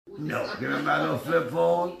No, give me my little flip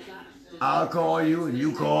phone. I'll call you and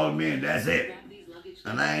you call me and that's it.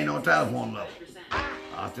 And I ain't no telephone number.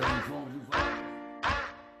 I'll tell you phone you phone.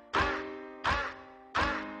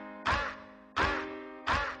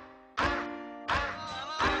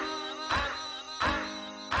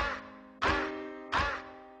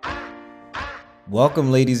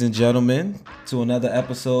 Welcome, ladies and gentlemen, to another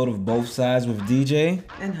episode of Both Sides with DJ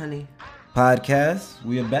and Honey podcast.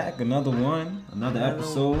 We are back, another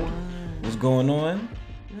episode. What's going on?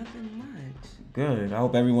 Nothing much. Good. I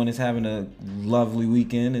hope everyone is having a lovely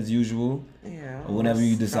weekend as usual. Yeah. Or whenever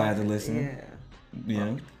you decide to listen.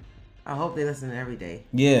 Yeah. I hope they listen every day.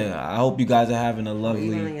 Yeah. I hope you guys are having a lovely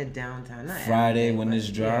even a downtime. Not Friday day, when this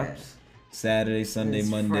drops. Yeah. Saturday, Sunday, it's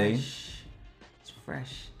Monday. Fresh. It's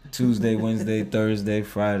fresh. Tuesday, Wednesday, Thursday,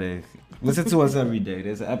 Friday. Listen to us every day.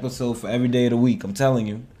 There's an episode for every day of the week. I'm telling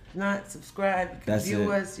you. Not subscribe. You can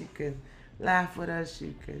view us. You can laugh with us.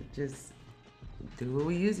 You could just do what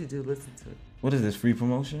we usually do. Listen to it. What is this, free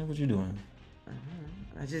promotion? What you doing?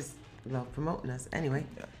 I just love promoting us. Anyway,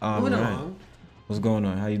 moving along. What's going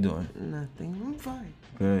on? How you doing? Nothing. I'm fine.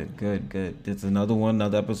 Good. It's another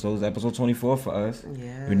episode. It's episode 24 for us.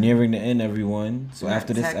 Yeah. We're nearing the end, everyone. So not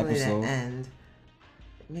after this episode, the end.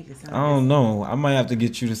 I don't know. I might have to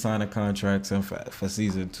get you to sign a contract for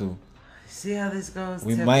season 2. See how this goes.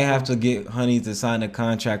 We might have to get Honey to sign a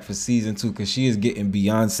contract for season 2 because she is getting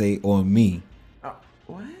Beyonce on me.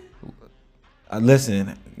 What?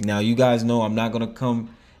 Listen, now you guys know I'm not gonna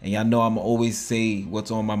come, and y'all know I'm always say what's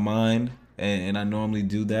on my mind, and I normally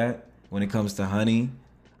do that when it comes to Honey.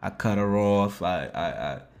 I cut her off,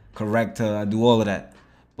 I correct her, I do all of that.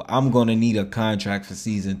 But I'm gonna need a contract for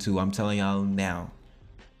season 2. I'm telling y'all now.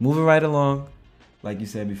 Moving right along, like you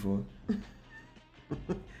said before.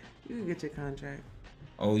 You can get your contract.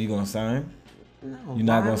 Oh, you gonna sign? No. You're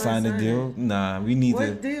not gonna sign the deal? Nah, we need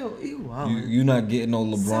what deal? You're not getting no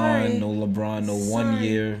LeBron, Sorry. no 1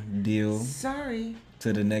 year deal. Sorry.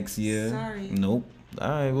 To the next year. Sorry. Nope. All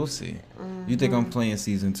right, we'll see. You think I'm playing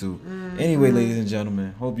season 2? Anyway, ladies and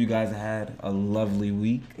gentlemen, hope you guys had a lovely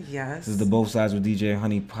week. Yes. This is the Both Sides with DJ and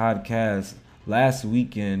Honey podcast. Last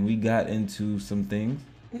weekend, we got into some things.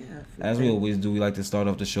 Yeah. As we always do, we like to start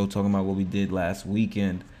off the show talking about what we did last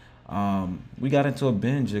weekend. We got into a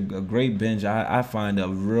binge, a great binge. I find a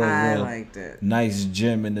real liked it. Nice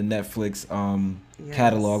gem in the Netflix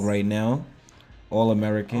catalog right now. All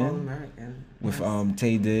American. With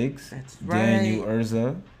Tay Diggs. That's right. Daniel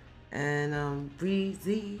Urza. And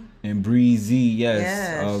Breezy. And Breezy, yes.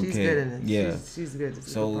 Yeah, okay. she's good in it. Yeah. She's good.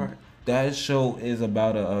 So that show is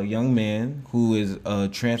about a young man who is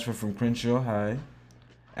transferred from Crenshaw High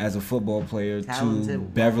as a football player to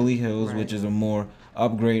Beverly Hills, which is a more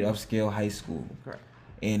upscale high school. Correct.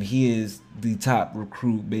 And he is the top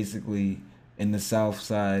recruit basically in the south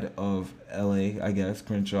side of LA, I guess.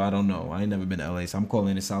 Crenshaw, I don't know. I ain't never been to LA, so I'm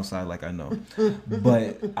calling it south side like I know.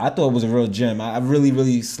 But I thought it was a real gem. I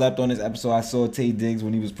really slept on this episode. I saw Tay Diggs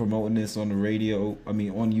when he was promoting this on the radio. I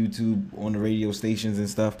mean, on YouTube, on the radio stations and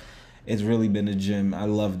stuff. It's really been a gem. I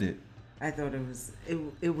loved it. I thought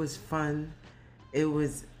it was fun.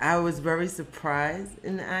 I was very surprised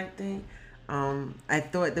in the acting. I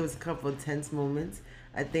thought there was a couple of tense moments.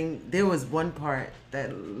 I think there was one part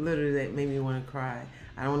that literally made me want to cry.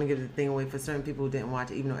 I don't want to give the thing away for certain people who didn't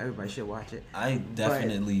watch it, even though everybody should watch it. I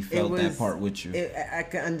definitely felt that part with you. I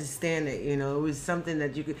could understand it. It was something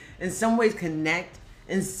that you could, in some ways, connect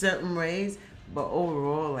in certain ways. But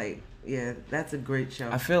overall, that's a great show.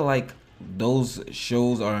 I feel like those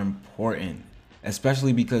shows are important.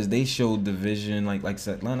 Especially because they showed division,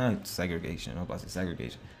 not segregation. I was about to say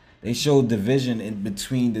segregation. They showed division in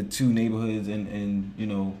between the two neighborhoods in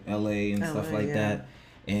LA and stuff like that,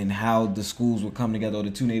 and how the schools would come together, or the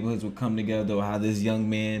two neighborhoods would come together, or how this young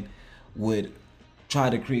man would try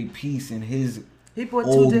to create peace in his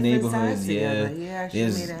old neighborhoods. Yeah,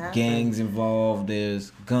 there's gangs involved,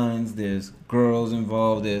 there's guns, there's girls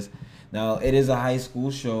involved. Now it is a high school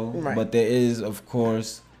show, but there is, of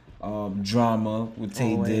course, drama with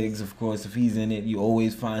Tay Diggs. Of course, if he's in it, you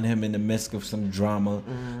always find him in the midst of some drama.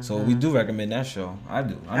 Mm-hmm. So we do recommend that show. I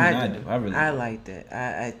do. I really. I liked it.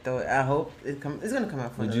 I hope it's gonna come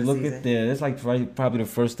out for. Would you look season. at there? It's like probably the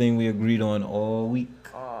first thing we agreed on all week.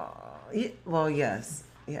 Well, yes.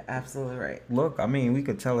 Yeah, absolutely right. Look, I mean, we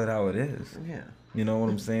could tell it how it is. Yeah. You know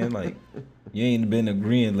what I'm saying? Like, you ain't been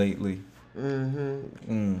agreeing lately.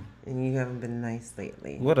 Mm-hmm. And you haven't been nice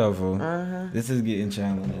lately. Whatever. This is getting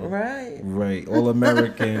challenging. Right. All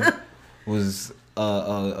American was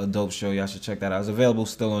a dope show. Y'all should check that out. It's available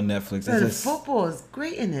still on Netflix. The football is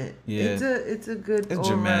great in it. Yeah. It's a good. It's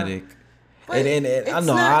dramatic. And It's I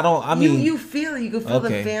know not- I don't. I mean, you feel it. You can feel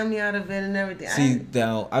okay. the family out of it and everything. See,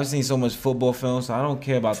 now I've seen so much football films, so I don't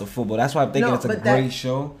care about the football. That's why I'm thinking No, it's a but that- great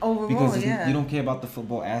show overall, because yeah. you don't care about the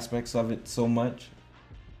football aspects of it so much.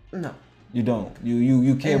 No. You don't.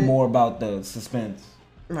 You care And- more about the suspense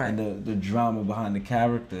Right. and the drama behind the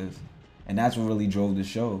characters, and that's what really drove the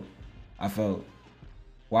show. I felt.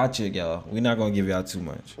 Watch it, y'all. We're not gonna give y'all too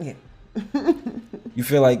much. Yeah. You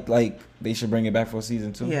feel like they should bring it back for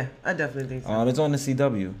season 2? Yeah, I definitely think so. It's on the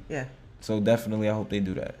CW. Yeah. So definitely, I hope they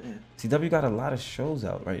do that. Yeah. CW got a lot of shows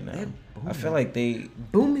out right now. They're I feel like they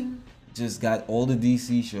Booming. just got all the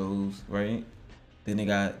DC shows, right? Then they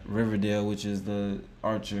got Riverdale, which is the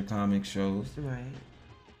Archer comic shows. Right.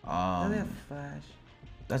 Now they have Um, Flash.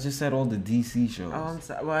 I just said all the DC shows. Oh, I'm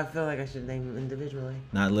sorry. Well, I feel like I should name them individually.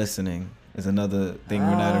 Not listening is another thing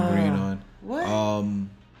we're not agreeing on. What?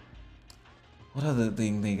 What other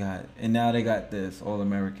thing they got? And now they got this All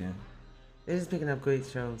American. They're just picking up great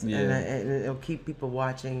shows. Yeah. And it'll keep people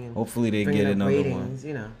watching. And Hopefully they bringing get up another ratings, one.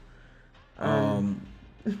 You know.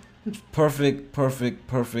 Perfect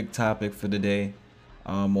topic for the day,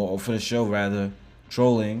 or for the show rather,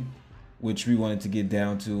 trolling, which we wanted to get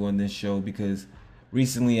down to on this show because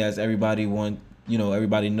recently, as everybody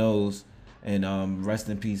knows, and rest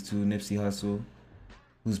in peace to Nipsey Hussle,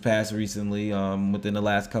 who's passed recently, within the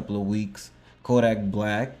last couple of weeks. Kodak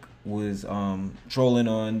Black was trolling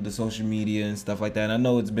on the social media and stuff like that. And I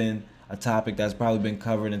know it's been a topic that's probably been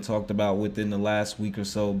covered and talked about within the last week or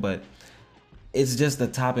so, but it's just the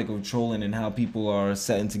topic of trolling and how people are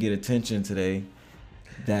setting to get attention today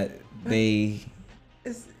that they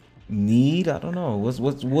need. I don't know.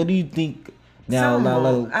 What do you think now?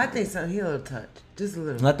 I think so. He a little touch, just a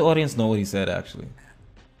little. Let the audience know what he said actually.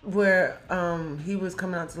 Where he was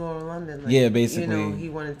coming out to Laura London. Like, Yeah, basically. You know, he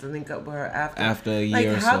wanted to link up with her after A year like,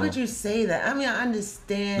 or how so. could you say that? I mean, I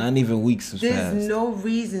understand. Not even weeks has There's passed. no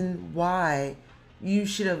reason why you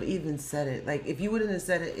should have even said it. Like, if you wouldn't have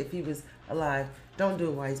said it if he was alive, don't do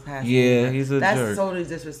it while he's passing. Yeah, Like, he's a that's jerk. totally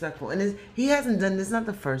disrespectful. And he hasn't done this. Not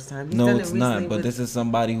the first time. He's No, done it's it not. recently But with- this is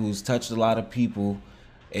somebody who's touched a lot of people,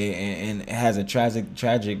 and has a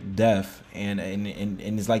tragic death, and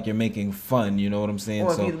it's like you're making fun. You know what I'm saying?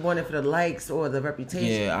 or So if you want it for the likes or the reputation.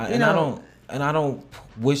 yeah, you know, I don't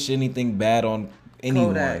wish anything bad on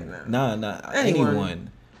anyone. Kodak, Nah, Anyone.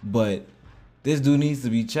 anyone. But this dude needs to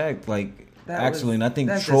be checked. Like actually, and I think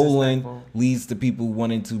that's trolling disrespectful. leads to people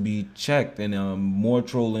wanting to be checked, and more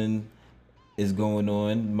trolling is going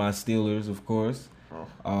on. My Steelers, of course.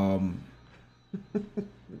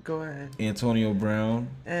 Go ahead. Antonio Brown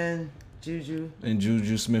And Juju, and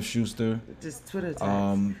Juju Smith-Schuster. just Twitter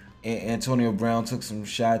tags. Antonio Brown took some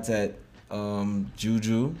shots at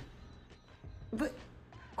Juju, But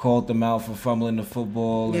called them out for fumbling the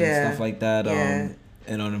football Yeah, and stuff like that. yeah.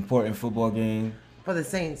 In an important football game. for the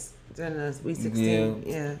Saints during the Week 16,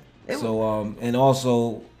 Yeah. It So and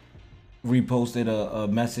also reposted a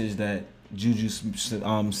message that Juju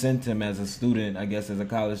sent him as a student, I guess as a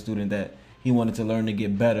college student, that he wanted to learn to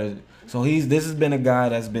get better. So this has been a guy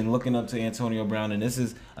that's been looking up to Antonio Brown, and this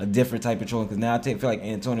is a different type of trolling because now I feel like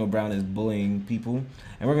Antonio Brown is bullying people,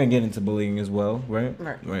 and we're gonna get into bullying as well, right?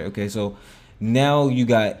 Right. Okay. So now you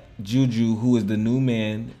got Juju, who is the new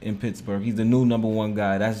man in Pittsburgh. He's the new number one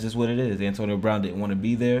guy. That's just what it is. Antonio Brown didn't want to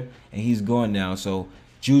be there, and he's gone now. So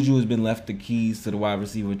Juju has been left the keys to the wide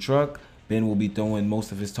receiver truck. Ben will be throwing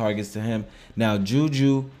most of his targets to him. Now,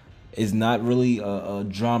 Juju is not really a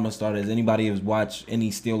drama starter. As anybody who's watched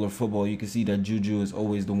any Steeler football, you can see that Juju is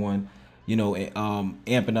always the one,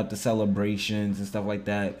 amping up the celebrations and stuff like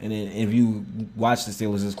that. And then if you watch the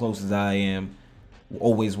Steelers as close as I am,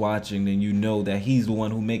 always watching, then you know that he's the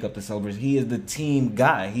one who make up the celebration. He is the team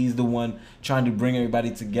guy. He's the one trying to bring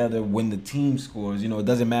everybody together when the team scores. It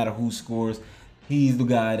doesn't matter who scores. He's the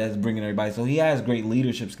guy that's bringing everybody. So he has great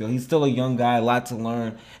leadership skill. He's still a young guy, a lot to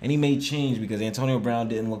learn, and he may change because Antonio Brown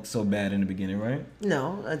didn't look so bad in the beginning, right?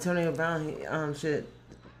 No, Antonio Brown should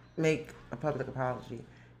make a public apology.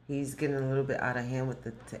 He's getting a little bit out of hand with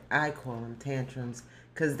I call them tantrums,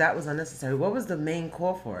 because that was unnecessary. What was the main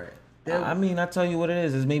call for it? I tell you what it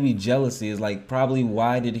is. It's maybe jealousy. It's like probably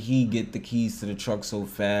why did he get the keys to the truck so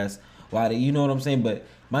fast? You know what I'm saying? But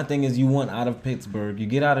my thing is, you want out of Pittsburgh. You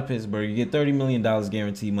get out of Pittsburgh. You get $30 million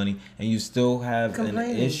guaranteed money, and you still have an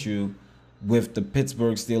issue with the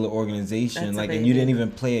Pittsburgh Steelers organization. And you didn't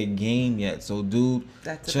even play a game yet. So, dude,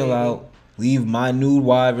 chill out. Leave my new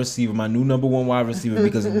wide receiver, my new number one wide receiver,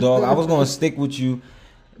 because dog, I was gonna stick with you,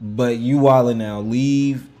 but you wildin' now.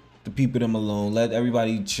 Leave the people them alone. Let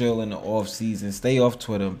everybody chill in the off season. Stay off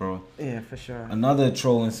Twitter, bro. Yeah, for sure. Another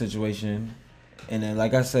trolling situation. And then,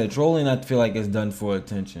 like I said, trolling, I feel like is done for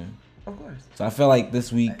attention. Of course. So I feel like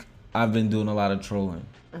this week I've been doing a lot of trolling.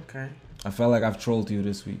 Okay. I felt like I've trolled you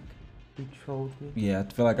this week. You trolled me? Yeah, I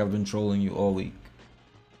feel like I've been trolling you all week.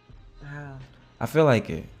 How? I feel like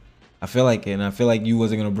it. And I feel like you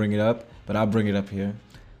wasn't gonna bring it up, but I'll bring it up here.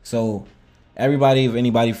 So, everybody, if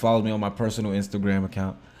anybody follows me on my personal Instagram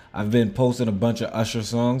account, I've been posting a bunch of Usher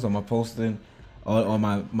songs on my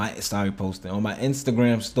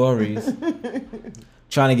Instagram stories,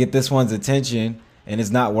 trying to get this one's attention, and it's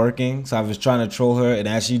not working. So I was trying to troll her, and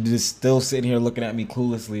as she just still sitting here looking at me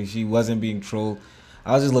cluelessly, she wasn't being trolled.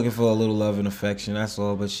 I was just looking for a little love and affection, that's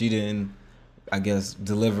all. But she didn't, I guess,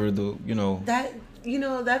 deliver the,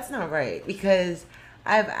 That's not right, because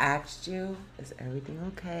I've asked you, is everything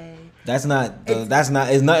okay? There's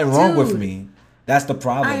nothing wrong with me. That's the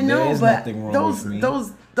problem. I know, there is but nothing wrong with me.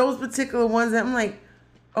 those particular ones that I'm like,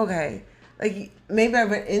 okay, like maybe I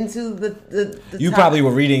read into the You top. probably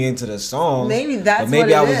were reading into the songs. Maybe that's but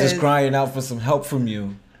maybe what I it was is. just crying out for some help from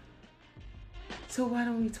you. So why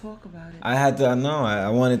don't we talk about it? I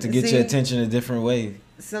wanted to get See? your attention a different way.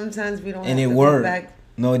 Sometimes we don't And have it to worked. go back.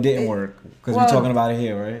 No, it didn't work. Because we're talking about it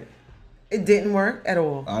here, right? It didn't work at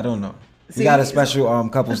all. I don't know. See? We got a special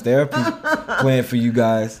couples therapy planned for you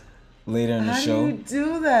guys later in the How show. do you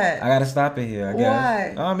do that? I gotta stop it here, I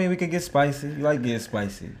guess. Why? I mean, we could get spicy. You like getting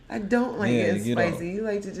spicy. I don't like Yeah, getting you don't. spicy. You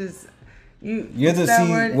like to just You're what's the that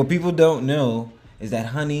word? what people don't know is that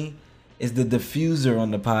Honey is the diffuser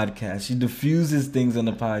on the podcast. She diffuses things on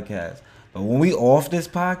the podcast. But when we off this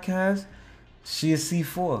podcast, she is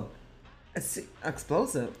C4.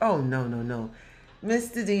 Explosive. Oh no.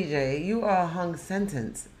 Mr. DJ, you are a hung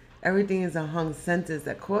sentence. Everything is a hung sentence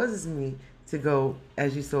that causes me to go,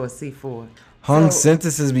 as you saw, a C4. Hung So-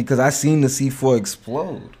 sentences because I seen the C4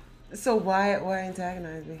 explode. So why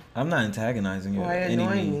antagonize me? I'm not antagonizing you. Why by any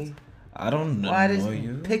annoy means. me? I don't Why annoy just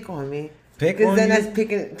you. pick on me? Pick Because on then you?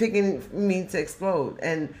 that's picking me to explode.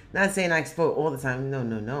 And not saying I explode all the time.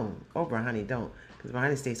 No. Oh, Honey, don't. Because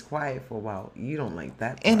Honey stays quiet for a while. You don't like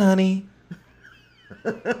that part. And Honey.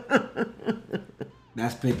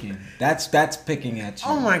 That's picking. That's picking at you.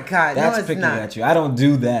 Oh my God. That's no, it's picking not. at you. I don't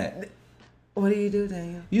do that. What do you do,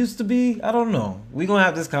 Daniel? Used to be. I don't know. We gonna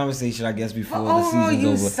have this conversation, I guess, before the Oh, season's you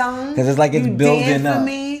over. sung. Because it's like it's you building danced up. for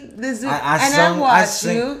me. This I watch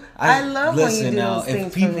you. I love when you do now, those if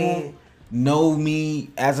things people for me. know me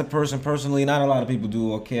as a person personally, not a lot of people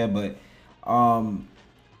do or care, but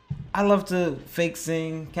I love to fake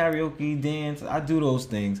sing, karaoke, dance. I do those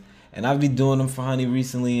things. And I've been doing them for Honey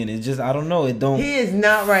recently, and it's just, I don't know, it don't He is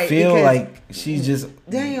not right. feel because- like she's just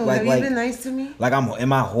Daniel, like, have you been nice to me? like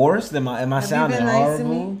am I hoarse? Am I you sounding been nice to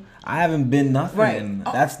horrible? me? I haven't been nothing. Right.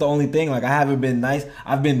 Oh. That's the only thing. Like I haven't been nice.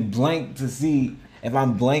 I've been blank to see if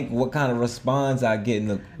I'm blank what kind of response I get. We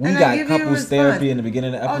And I got give you a couples response. therapy in the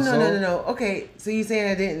beginning of the Oh episode. no. Okay, so you saying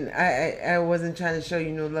I didn't? I wasn't trying to show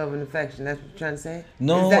you no love and affection. That's what you're trying to say?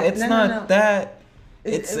 No, Is that- it's no, not no. that.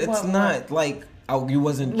 It's- It's what- not like you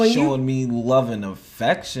wasn't When you- showing me love and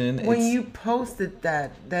affection. When It's- you posted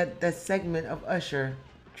that segment of Usher,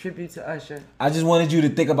 tribute to Usher. I just wanted you to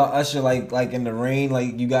think about Usher like in the rain,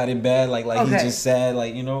 like you got it bad, like Okay. he just sad,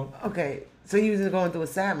 like you know. Okay, so you was going through a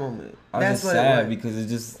sad moment. I was That's just what sad it was. because it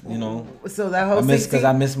just So that whole I miss 16 because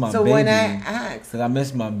I miss my so baby. when I asked, Because I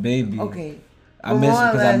miss my baby. okay, I but miss more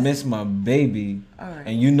or because I less- miss my baby. All right.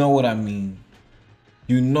 And you know what I mean.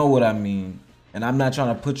 You know what I mean. And I'm not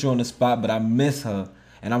trying to put you on the spot, but I miss her.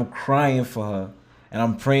 And I'm crying for her. And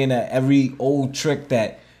I'm praying that every old trick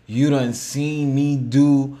that you done seen me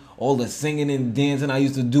do, all the singing and dancing I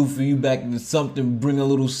used to do for you back in something, bring a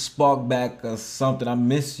little spark back or something. I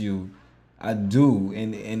miss you. I do.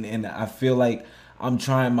 And I feel like I'm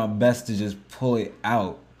trying my best to just pull it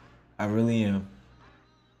out. I really am.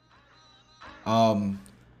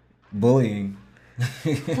 Bullying.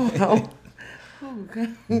 oh, okay.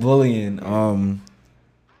 Bullying.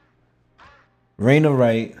 Raina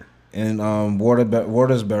Wright in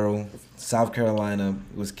Watersboro, South Carolina,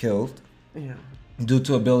 was killed Yeah. due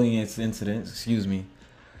to a bullying incident. Excuse me.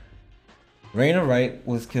 Raina Wright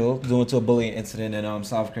was killed due to a bullying incident in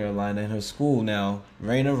South Carolina in her school. Now,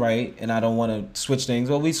 Raina Wright, and I don't want to switch things.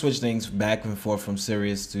 Well, we switch things back and forth from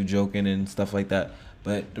serious to joking and stuff like that.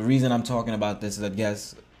 But the reason I'm talking about this is, I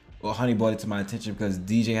guess, well, Honey brought it to my attention because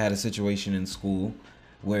DJ had a situation in school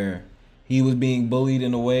where he was being bullied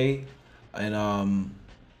in a way, and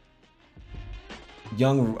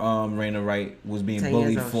young Raina Wright was being 10 years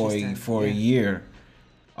bullied old, for she's a 10, for a yeah. year.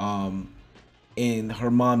 And her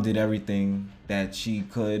mom did everything that she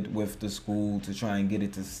could with the school to try and get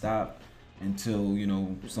it to stop until, you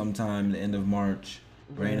know, sometime the end of March.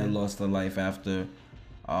 Raina lost her life after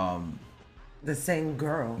the same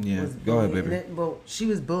girl. Yeah, was go ahead, bullying- baby. Well, she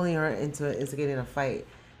was bullying her into instigating a fight,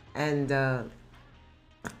 and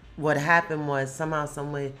what happened was somehow,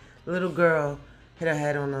 some way, the little girl hit her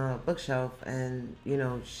head on a bookshelf, and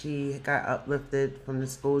she got uplifted from the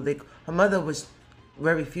school. Her mother was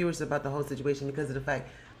very furious about the whole situation because of the fact,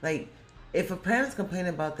 like, if a parent's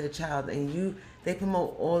complaining about their child and they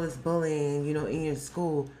promote all this bullying, in your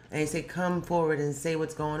school, and they say come forward and say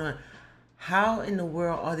what's going on, how in the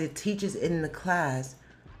world are the teachers in the class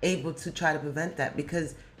able to try to prevent that?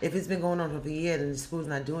 Because if it's been going on for a year and the school's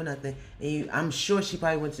not doing nothing, and I'm sure she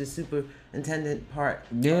probably went to the superintendent part.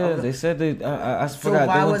 Yeah, they said I So forgot.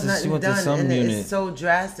 why They was she nothing went to done? some And unit. it's so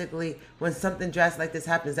drastically, when something drastic like this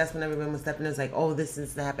happens, that's when everyone was stepping in. It's like, oh, this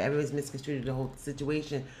is to happen. Everybody's misconstrued the whole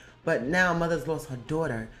situation. But now mother's lost her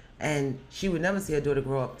daughter, and she would never see her daughter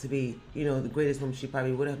grow up to be, the greatest woman she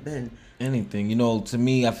probably would have been. Anything, to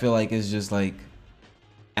me, I feel like it's just like,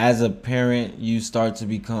 as a parent, you start to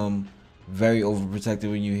become very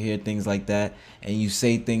overprotective when you hear things like that, and you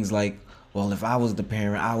say things like, well, if I was the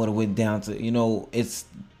parent, I would have went down to, it's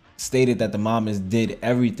stated that the mom did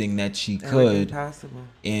everything that she could, Possible.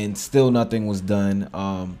 and still nothing was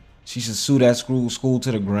done. She should sue that school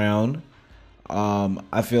to the ground.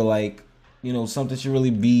 I feel like, something should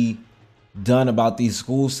really be done about these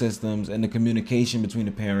school systems and the communication between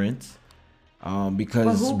the parents.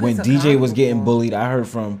 Because who when gets DJ was getting accountable? bullied, I heard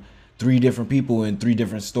from 3 different people in 3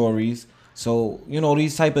 different stories. So,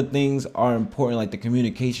 these type of things are important, like the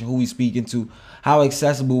communication, who we speaking to, how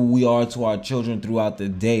accessible we are to our children throughout the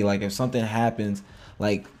day. Like, if something happens,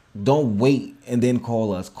 like, don't wait and then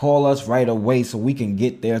call us. Call us right away so we can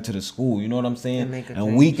get there to the school. You know what I'm saying? And make a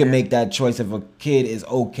And we change, can yeah. make that choice if a kid is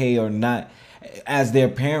okay or not as their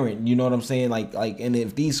parent. You know what I'm saying? Like, and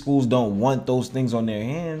if these schools don't want those things on their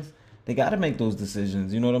hands, they got to make those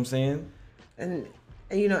decisions. You know what I'm saying? And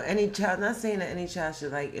any child, not saying that any child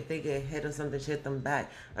should, like, if they get hit or something, should hit them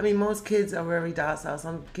back. I mean, most kids are very docile.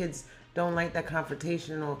 Some kids don't like that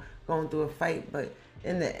confrontation or going through a fight. But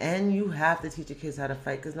in the end, you have to teach your kids how to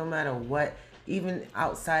fight, because no matter what, even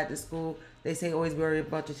outside the school, they say always worry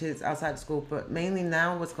about your kids outside the school. But mainly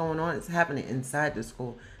now what's going on is happening inside the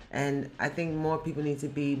school. And I think more people need to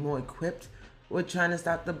be more equipped with trying to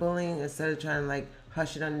stop the bullying instead of trying to, like,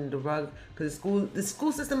 hush it under the rug. Because the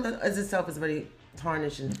school system as itself is very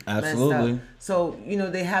tarnished and Absolutely. messed up. So,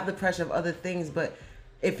 they have the pressure of other things, but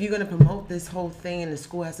if you're going to promote this whole thing and the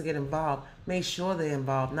school has to get involved, make sure they're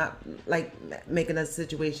involved, not like making a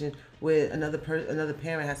situation where another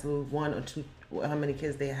parent has to lose 1 or 2, how many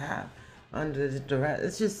kids they have under the duress.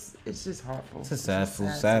 It's just hurtful. It's a sad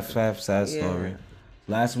story.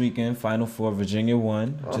 Last weekend, Final Four, Virginia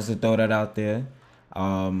won. Just to throw that out there.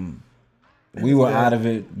 We were out of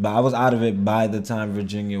it, but I was out of it by the time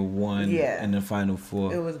Virginia won in the Final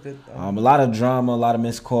Four. It was good though. A lot of drama, a lot of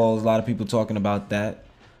missed calls, a lot of people talking about that.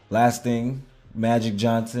 Last thing, Magic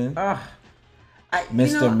Johnson.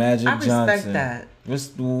 Mr. Magic I respect Johnson. that.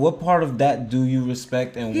 What part of that do you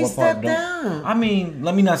respect, and He what part stepped don't? down. I mean,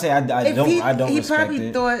 let me not say I don't He respect probably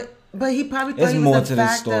it. thought, but he probably thought It's he was more a to this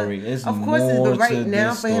factor. story. It's of course, more but right to now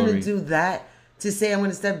this for him to story. do that, to say I'm going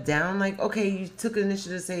to step down, like, okay, you took an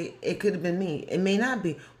initiative to say it could have been me. It may not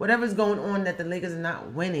be. Whatever's going on that the Lakers are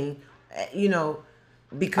not winning,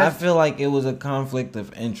 because I feel like it was a conflict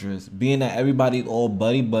of interest, being that everybody all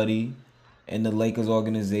buddy in the Lakers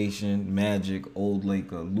organization. Magic, old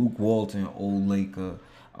Laker. Luke Walton, old Laker.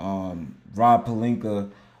 Rob Pelinka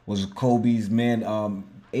was Kobe's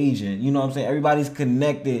agent. You know what I'm saying? Everybody's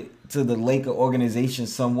connected to the Laker organization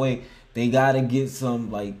some way. They gotta get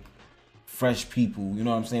some, like, fresh people. You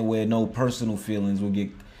know what I'm saying? Where no personal feelings will get,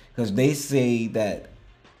 because they say that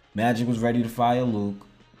Magic was ready to fire Luke.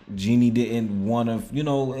 Jeannie didn't want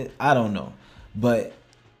to, I don't know. But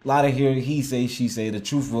a lot of he say, she say, the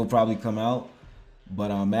truth will probably come out.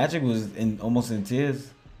 But Magic was almost in tears.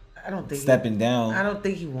 I don't think stepping down. I don't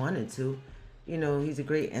think he wanted to. He's a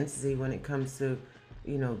great entity when it comes to,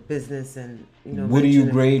 business and, What do you mentioning-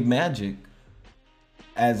 grade Magic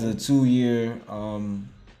as a 2-year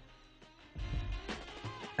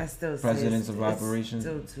I still say presidents it's- of it's operations?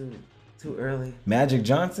 Still too early. Magic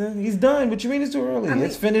Johnson? He's done. What you mean it's too early? I mean,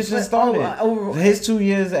 It's finished and but started. His 2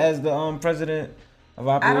 years as the president of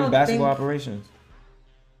basketball operations.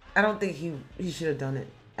 I don't think he should have done it.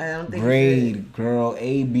 I don't think he should. Grade, girl.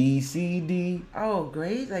 A, B, C, D. Oh,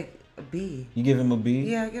 grade? Like a B. You give him a B?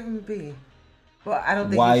 Yeah, I give him a B. Well, I don't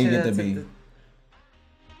think Why he you should get have the B? took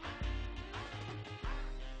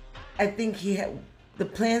I think he had the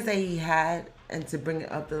plans that he had, and to bring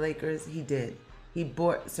up the Lakers, he did. He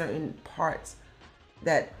bought certain parts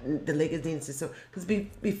that the Lakers needed to. So because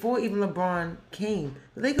before even LeBron came,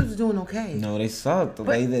 the Lakers was doing okay. No, they sucked. But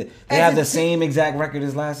They as have a the team- same exact record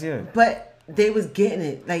as last year. But they was getting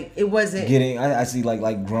it. Like it wasn't. I see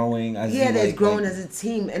like growing. I see They're like, growing like, as a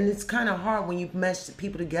team, and it's kind of hard when you mesh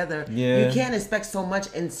people together. Yeah. You can't expect so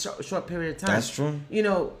much in short period of time. That's true. You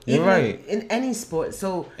know, You're even right. in any sport.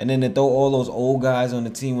 So And then they throw all those old guys on the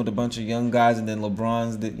team with a bunch of young guys, and then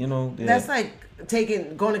LeBron's that's like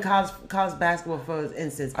going to college basketball for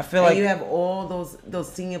instance. I feel and like- you have all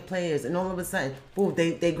those senior players, and all of a sudden, boom,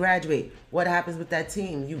 they graduate. What happens with that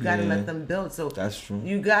team? You got to Yeah. let them build. So That's true.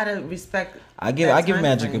 You got to respect. I give that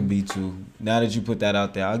Magic time frame. a B too. Now that you put that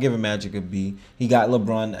out there, I'll give Magic a B. He got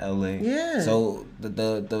LeBron to LA. Yeah. So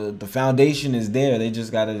the foundation is there. They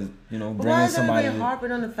just gotta But bring why in is somebody. everybody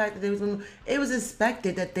harping on the fact that it was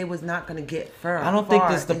expected that they was not going to get far? I don't think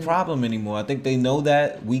that's the and- problem anymore. I think they know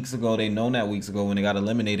that weeks ago. They known that weeks ago when they got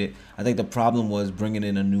eliminated. I think the problem was bringing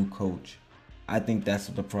in a new coach. I think that's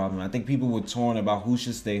the problem. I think people were torn about who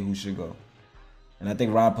should stay, who should go. And I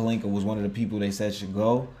think Rob Pelinka was one of the people they said should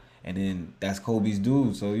go. And then that's Kobe's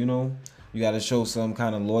dude. So, you got to show some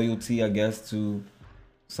kind of loyalty, I guess, to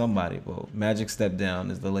somebody. Well, Magic stepped down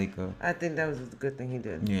as the Laker. I think that was a good thing he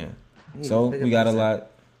did. Yeah. He So big we got a up himself.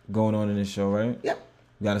 lot going on in this show, right? Yep.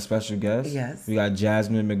 We got a special guest. Yes. We got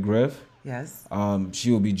Jasmine McGriff. Yes.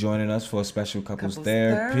 She will be joining us for a special couples Couples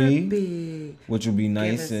therapy, which will be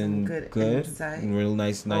nice Giving some and good insight, real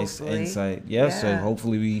nice hopefully. insight. Yeah, so Yeah.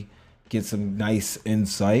 hopefully we get some nice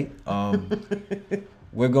insight.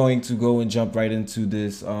 We're going to go and jump right into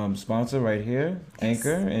this sponsor right here,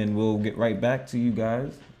 Anchor, and we'll get right back to you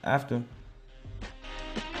guys after.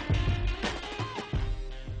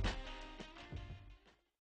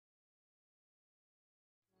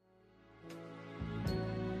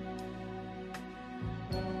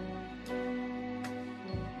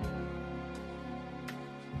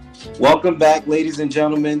 Welcome back, ladies and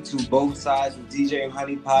gentlemen, to Both Sides with DJ and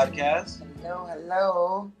Honey podcast.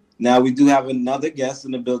 Hello. Now, we do have another guest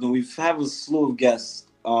in the building. We've had a slew of guests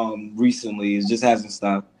recently. It just hasn't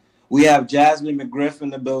stopped. We have Jasmine McGriff in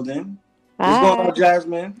the building. What's Hi. going on,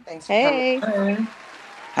 Jasmine? Thanks for Hey. coming.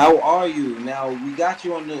 How are you? Now, we got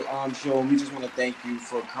you on the show, and we just want to thank you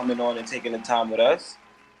for coming on and taking the time with us.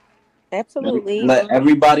 Absolutely. Let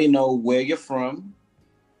everybody know where you're from.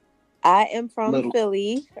 I am from Little-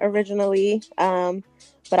 Philly originally,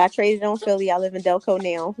 but I traded on Philly. I live in Delco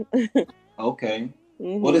now. Okay.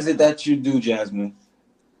 Mhm. What is it that you do, Jasmine?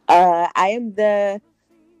 I am the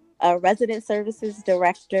resident services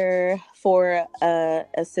director for a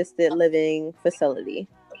assisted living facility.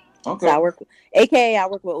 Okay. So I work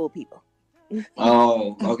with old people.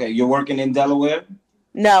 Oh, okay. You're working in Delaware?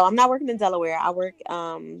 No, I'm not working in Delaware. I work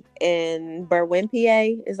in Berwyn,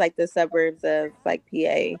 PA. It's like the suburbs of like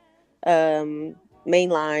PA,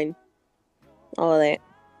 mainline, all of that.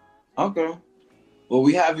 Okay. Well,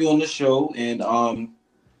 we have you on the show, and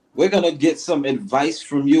we're gonna get some advice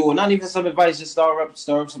from you, or not even some advice, just stir up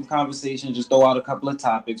some conversation, just throw out a couple of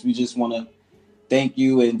topics. We just want to thank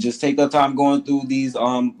you and just take our time going through these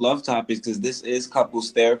love topics, because this is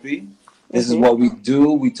couples therapy. This is what we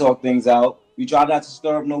do. We talk things out. We try not to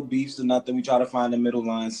stir up no beefs or nothing. We try to find a middle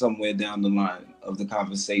line somewhere down the line of the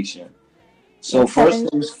conversation. So first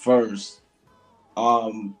things first,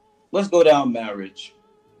 let's go down marriage.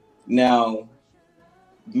 Now,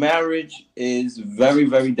 marriage is very,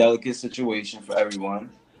 very delicate situation for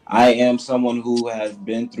everyone. I am someone who has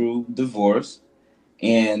been through divorce,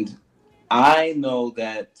 and I know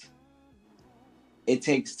that it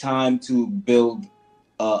takes time to build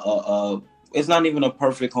it's not even a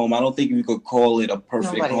perfect home. I don't think we could call it a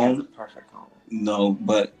perfect Nobody home. has a perfect home. No,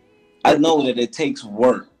 but I know that it takes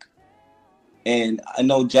work. And I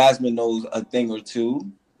know Jasmine knows a thing or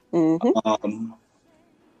two. Mm-hmm.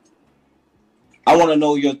 I want to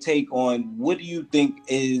know your take on what do you think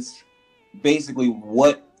is basically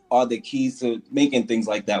what are the keys to making things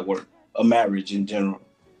like that work, a marriage in general?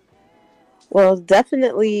 Well,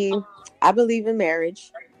 definitely, I believe in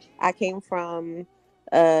marriage. I came from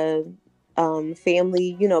a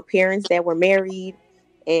family, parents that were married,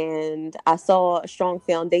 and I saw a strong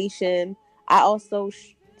foundation. I also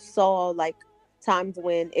saw like times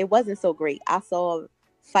when it wasn't so great. I saw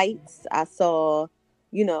fights. I saw,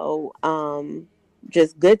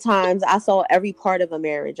 just good times. I saw every part of a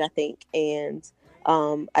marriage, I think. And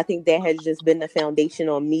I think that has just been the foundation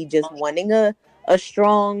on me just wanting a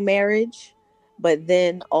strong marriage, but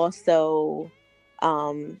then also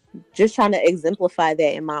just trying to exemplify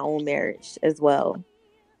that in my own marriage as well.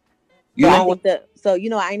 I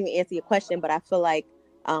didn't even answer your question, but I feel like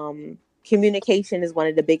communication is one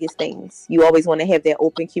of the biggest things. You always want to have that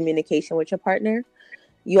open communication with your partner.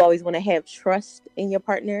 You always want to have trust in your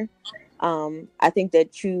partner. I think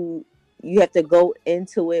that you have to go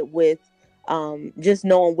into it with just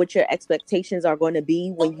knowing what your expectations are going to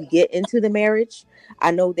be when you get into the marriage.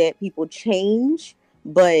 I know that people change,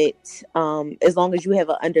 but as long as you have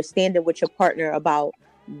an understanding with your partner about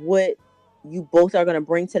what you both are going to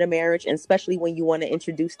bring to the marriage, and especially when you want to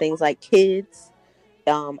introduce things like kids,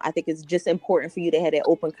 I think it's just important for you to have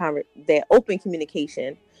that open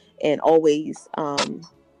communication, and always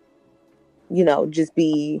just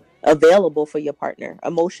be available for your partner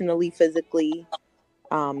emotionally, physically,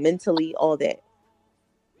 mentally, all that.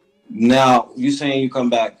 Now, you saying you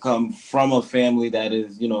come from a family that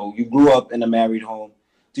is, you grew up in a married home.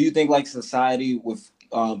 Do you think like society with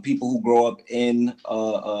people who grow up in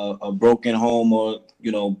a broken home or,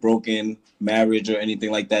 broken marriage or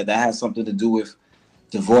anything like that, that has something to do with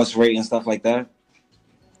divorce rate and stuff like that?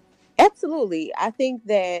 Absolutely. I think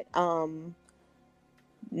that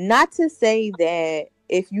not to say that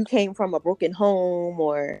if you came from a broken home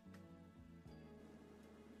or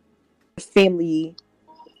family,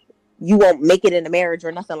 you won't make it in a marriage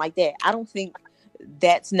or nothing like that. I don't think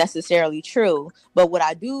that's necessarily true. But what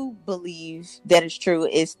I do believe that is true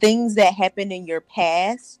is things that happen in your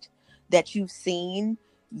past that you've seen,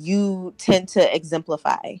 you tend to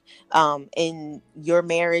exemplify in your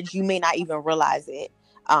marriage. You may not even realize it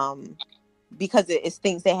because it's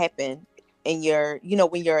things that happen in your,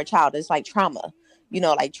 when you're a child. It's like trauma.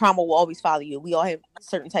 Like trauma will always follow you. We all have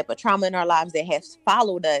certain type of trauma in our lives that has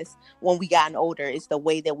followed us when we gotten older. It's the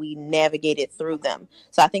way that we navigated through them.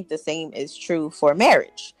 So I think the same is true for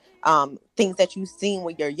marriage. Things that you've seen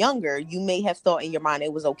when you're younger, you may have thought in your mind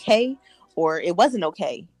it was okay or it wasn't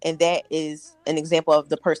okay. And that is an example of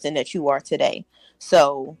the person that you are today.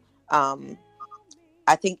 So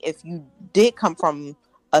I think if you did come from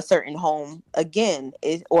a certain home, again,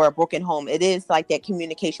 or a broken home, it is like that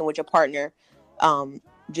communication with your partner.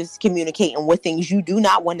 Just communicating what things you do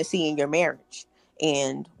not want to see in your marriage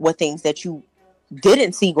and what things that you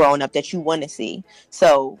didn't see growing up that you want to see.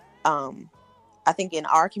 So I think in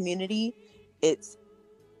our community,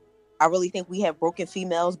 I really think we have broken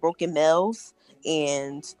females, broken males,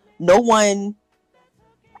 and no one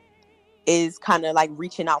is kind of like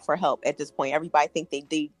reaching out for help at this point. Everybody think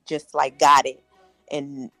they just like got it,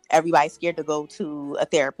 and everybody's scared to go to a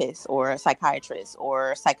therapist or a psychiatrist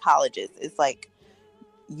or a psychologist. It's like,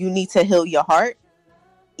 you need to heal your heart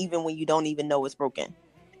even when you don't even know it's broken.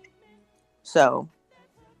 So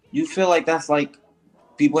you feel like that's like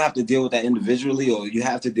people have to deal with that individually, or you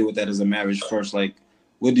have to deal with that as a marriage first? Like,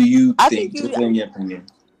 what do you think in your opinion?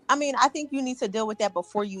 I mean, I think you need to deal with that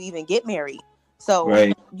before you even get married. So,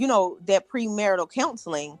 right. That premarital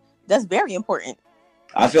counseling, that's very important.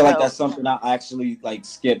 I feel like that's something I actually like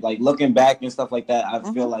skip. Like looking back and stuff like that,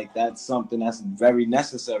 I feel like that's something that's very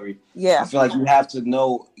necessary. Yeah. I feel like you have to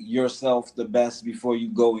know yourself the best before you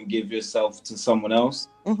go and give yourself to someone else.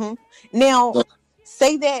 Mm-hmm. Now,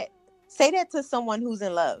 say that to someone who's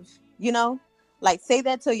in love, like say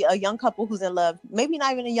that to a young couple who's in love, maybe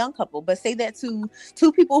not even a young couple, but say that to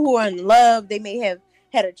two people who are in love. They may have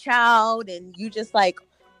had a child and you just like,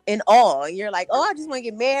 in awe, and you're like, oh, I just want to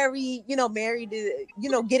get married.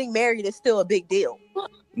 Getting married is still a big deal.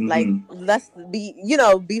 Mm-hmm. Like, let's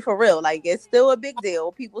be for real. Like, it's still a big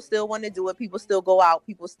deal. People still want to do it. People still go out.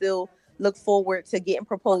 People still look forward to getting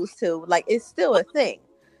proposed to. Like, it's still a thing,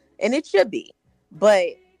 and it should be. But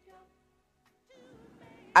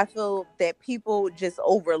I feel that people just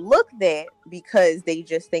overlook that because they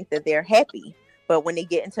just think that they're happy. But when they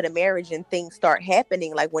get into the marriage and things start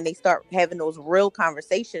happening, like when they start having those real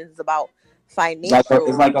conversations about financial,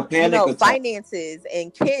 it's like a panic attack. Finances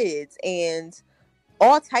and kids and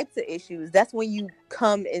all types of issues, that's when you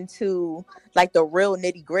come into like the real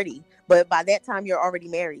nitty gritty. But by that time, you're already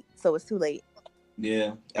married, so it's too late.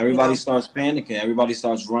 Yeah, everybody starts panicking. Everybody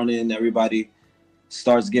starts running. Everybody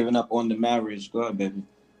starts giving up on the marriage. Go ahead, baby.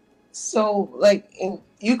 So, like,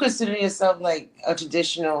 you consider yourself like a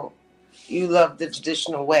traditional. You love the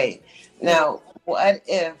traditional way. Now, what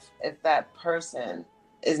if that person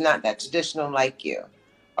is not that traditional like you?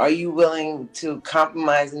 Are you willing to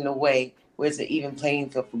compromise in a way where it's an even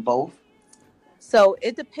playing field for both? So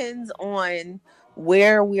it depends on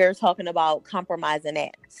where we are talking about compromising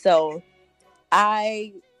at. So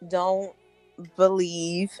I don't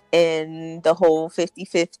believe in the whole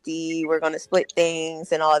 50-50, we're going to split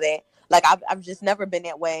things and all that. Like, I've just never been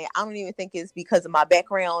that way. I don't even think it's because of my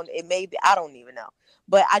background. It may be, I don't even know.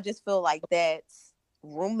 But I just feel like that's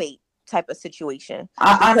roommate type of situation.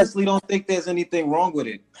 I honestly don't think there's anything wrong with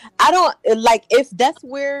it. I don't, like, if that's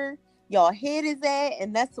where y'all head is at,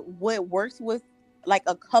 and that's what works with like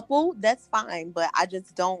a couple, that's fine. But I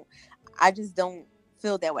just don't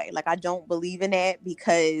feel that way. Like I don't believe in that,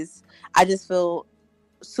 because I just feel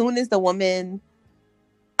soon as the woman,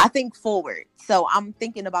 I think forward. So I'm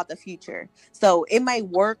thinking about the future. So it might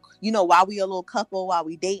work, while we a little couple, while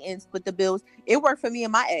we dating, split the bills. It worked for me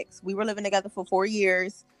and my ex. We were living together for 4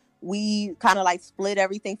 years. We kind of like split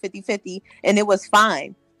everything 50-50, and it was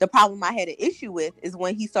fine. The problem I had an issue with is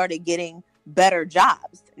when he started getting better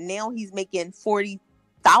jobs. Now he's making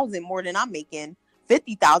 40,000 more than I'm making,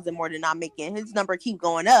 50,000 more than I'm making. His number keep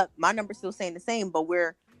going up. My number's still staying the same, but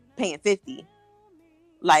we're paying 50.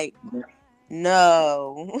 Like,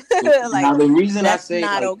 no. Like, now the reason that's I say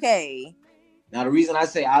not like, okay. Now the reason I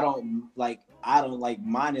say I don't like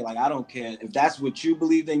mind it, like I don't care if that's what you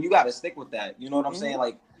believe in, you got to stick with that. You know what I'm saying?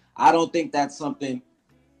 Like I don't think that's something,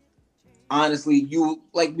 honestly, you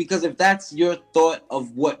like, because if that's your thought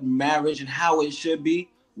of what marriage and how it should be,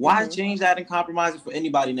 why change that and compromise it for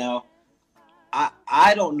anybody? Now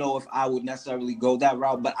I don't know if I would necessarily go that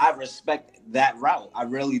route, but I respect that route. I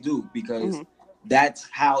really do, because that's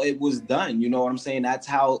how it was done. You know what I'm saying? That's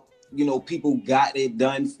how, people got it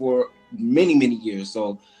done for many, many years.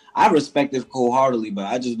 So I respect it wholeheartedly, but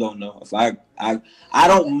I just don't know if I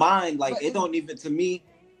don't mind. Like it don't even, to me,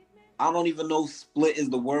 I don't even know split is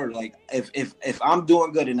the word. Like if I'm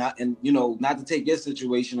doing good and not to take your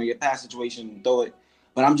situation or your past situation and throw it,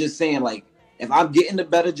 but I'm just saying, like, if I'm getting the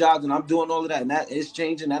better jobs and I'm doing all of that and that is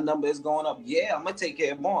changing, that number is going up, yeah, I'm gonna take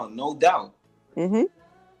care of more, no doubt. But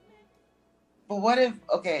what if,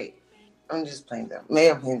 okay, I'm just playing that.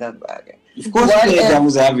 Maybe I'm playing that advocate. Of course, you're playing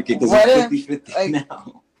devil's advocate, because it's 50-50 like,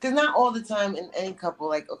 now. Because not all the time in any couple,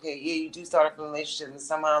 like, okay, yeah, you do start off a relationship and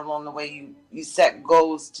somehow along the way you set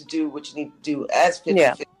goals to do what you need to do as 50-50.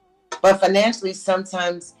 Yeah. But financially,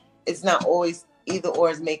 sometimes it's not always either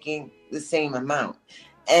or is making the same amount.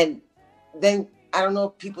 And then I don't know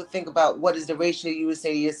if people think about what is the ratio. You would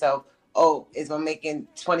say to yourself, oh, is I'm making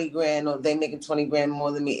 20 grand or they making 20 grand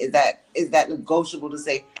more than me? Is that negotiable to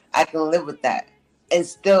say I can live with that and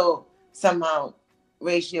still somehow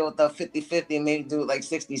ratio the 50-50 and maybe do it like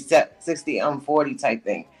 60-40 type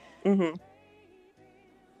thing?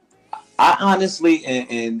 I honestly,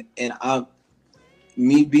 and I'm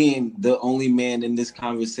me being the only man in this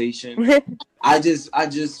conversation, I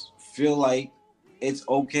just feel like it's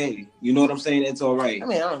okay. You know what I'm saying? It's all right. I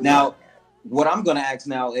mean, I don't know. What I'm gonna ask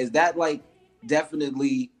now is that, like,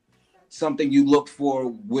 definitely something you look for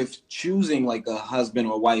with choosing like a husband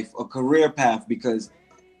or wife, a career path, because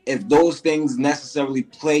if those things necessarily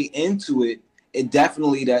play into it, it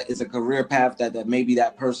definitely that is a career path that maybe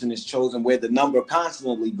that person is chosen where the number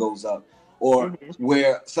constantly goes up, or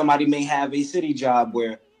where somebody may have a city job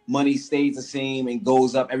where money stays the same and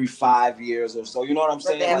goes up every 5 years or so. You know what I'm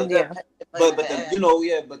saying?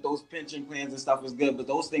 But those pension plans and stuff is good. But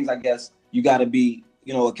those things, I guess, you got to be,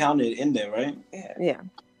 accounted in there, right? Yeah.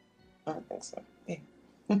 I don't think so. Yeah.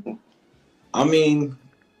 I mean,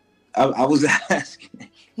 I was asking.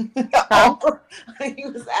 He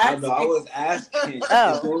was asking. I was asking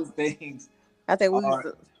if those things. I think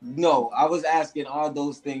I was asking, are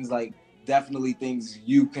those things like definitely things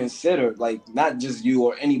you consider, like not just you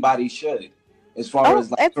or anybody should, as far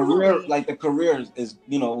as like absolutely. Career, like the career is,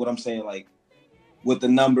 what I'm saying, like with the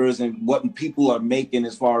numbers and what people are making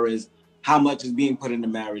as far as how much is being put into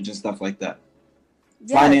marriage and stuff like that.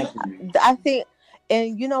 Yeah, financially. I think,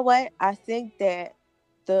 and you know what? I think that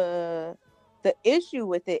the issue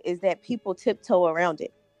with it is that people tiptoe around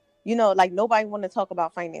it. Like nobody want to talk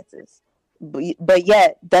about finances, but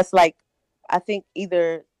yet that's like, I think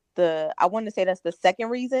either I want to say that's the second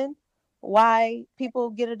reason why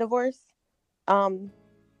people get a divorce,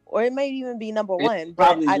 or it may even be number one.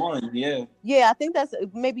 Probably one, yeah. Yeah, I think that's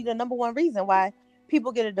maybe the number one reason why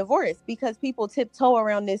people get a divorce, because people tiptoe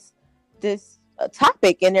around this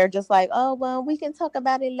topic, and they're just like, oh well, we can talk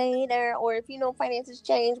about it later, or if finances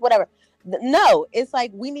change, whatever. No, it's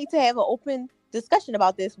like we need to have an open discussion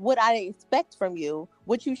about this. What I expect from you,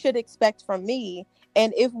 what you should expect from me,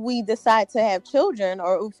 and if we decide to have children,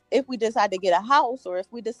 or if we decide to get a house, or if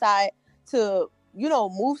we decide to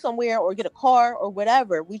move somewhere or get a car or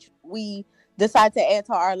whatever we decide to add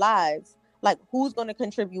to our lives, like who's going to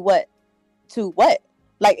contribute what to what.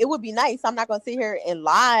 Like, it would be nice. I'm not going to sit here and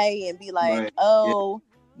lie and be like, right. Oh,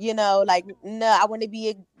 yeah. Like, no, I want to be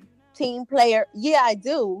a team player. Yeah, I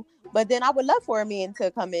do. But then I would love for a man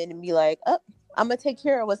to come in and be like, oh, I'm going to take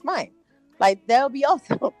care of what's mine. Like, that would be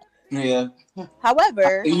awesome. Yeah.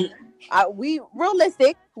 However, we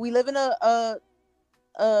realistic. We live in a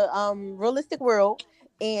realistic world.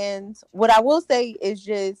 And what I will say is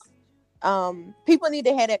just, people need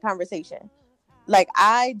to have that conversation. Like,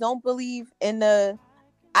 I don't believe in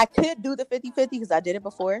I could do the 50-50 because I did it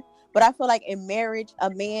before, but I feel like in marriage, a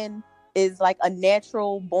man is like a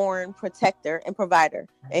natural born protector and provider,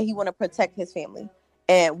 and he want to protect his family.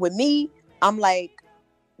 And with me, I'm like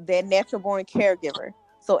that natural born caregiver.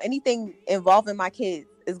 So anything involving my kids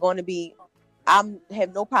is going to be,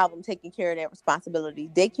 have no problem taking care of that responsibility.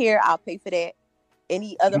 Daycare, I'll pay for that.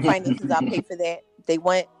 Any other finances, I'll pay for that. They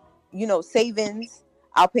want, savings,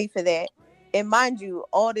 I'll pay for that. And mind you,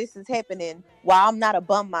 all this is happening while I'm not a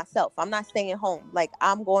bum myself. I'm not staying home. Like,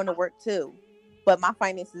 I'm going to work too, but my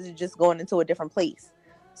finances are just going into a different place.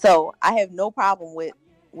 So I have no problem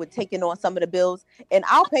with taking on some of the bills, and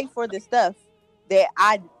I'll pay for the stuff that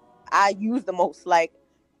I use the most. Like,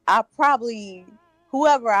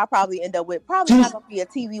 whoever I probably end up with, probably not gonna be a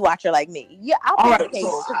TV watcher like me. Yeah, I'll pay for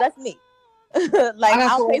cable because that's me. Like,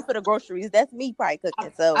 I'll pay for the groceries. That's me probably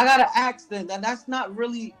cooking. So I gotta ask then, and that's not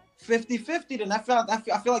really 50-50. Then I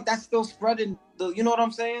feel like that's still spreading the. You know what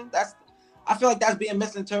I'm saying? I feel like that's being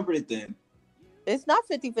misinterpreted. Then it's not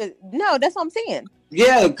 50-50. No, that's what I'm saying.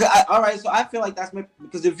 Yeah. All right. So I feel like that's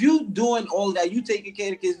because if you doing all of that, you taking care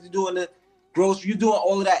of the kids, you doing the grocery, you doing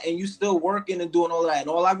all of that, and you still working and doing all of that, and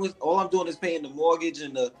all I'm doing is paying the mortgage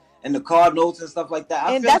and the car notes and stuff like that.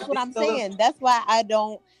 And that's what I'm saying. That's why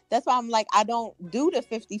I'm like, I don't do the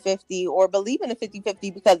 50-50 or believe in the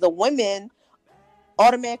 50-50, because the women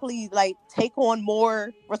automatically like take on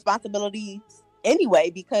more responsibilities anyway,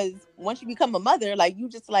 because once you become a mother, like, you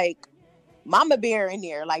just like mama bear in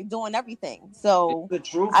there, like doing everything. So it's the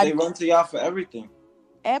truth. They run to y'all for everything.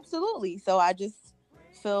 Absolutely. So I just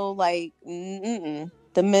feel like the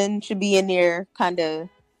men should be in there kind of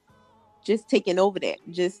just taking over that.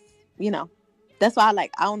 Just, that's why I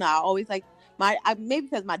don't know. I always like maybe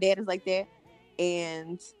because my dad is like that,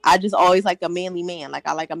 and I just always like a manly man. Like,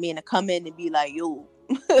 I like a man to come in and be like, yo,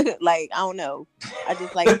 like, I don't know. I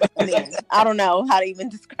just like men. I don't know how to even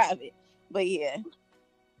describe it, but yeah.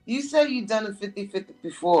 You said you done a 50-50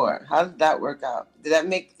 before. How did that work out?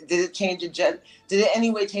 Did it change did it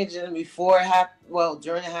anyway change it before it happened? Well,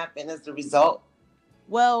 during it happened as the result?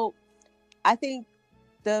 Well, I think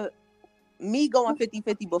me going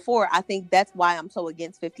 50-50 before, I think that's why I'm so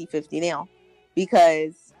against 50-50 now.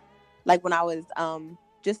 Because like when I was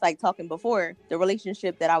just like talking before, the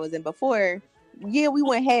relationship that I was in before, yeah, we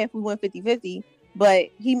went 50-50, but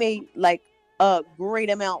he made like a great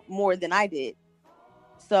amount more than I did.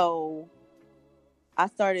 So I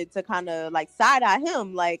started to kind of like side eye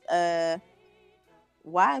him, like,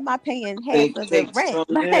 why am I paying half of the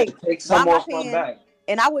rent? Take some off my back.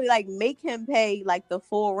 And I would like make him pay like the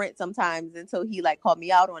full rent sometimes until he like called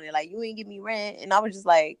me out on it. Like, you ain't give me rent. And I was just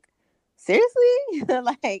like, seriously?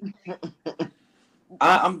 Like,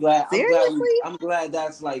 I'm glad. Seriously? I'm glad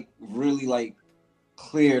that's like really like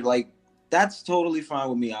cleared. Like, that's totally fine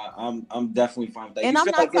with me. I'm definitely fine with that. And I'm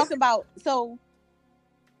not talking about, so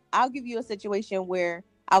I'll give you a situation where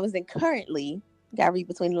I was in currently, gotta read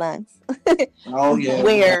between the lines. Oh yeah.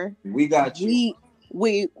 Where we got you.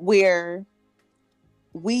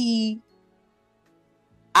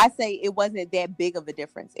 I say it wasn't that big of a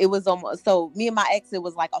difference. It was almost, so me and my ex, it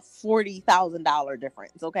was like a $40,000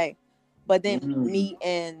 difference. Okay. But then me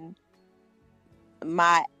and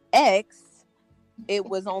my ex, it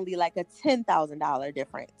was only like a $10,000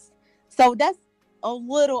 difference. So that's a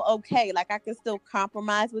little okay. Like, I can still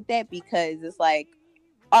compromise with that, because it's like,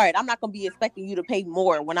 all right, I'm not gonna be expecting you to pay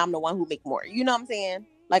more when I'm the one who make more. You know what I'm saying?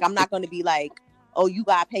 Like, I'm not gonna be like, oh, you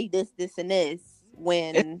gotta pay this, and this,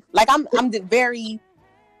 when like I'm very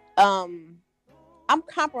I'm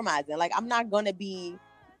compromising. Like, I'm not gonna be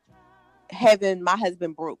having my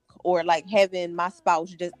husband broke, or like having my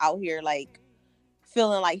spouse just out here like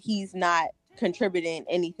feeling like he's not contributing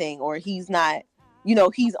anything, or he's not,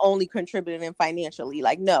 he's only contributing financially.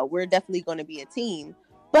 Like, no, we're definitely going to be a team,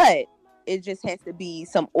 but it just has to be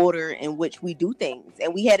some order in which we do things.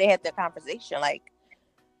 And we had to have that conversation. Like,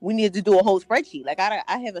 we needed to do a whole spreadsheet. Like, I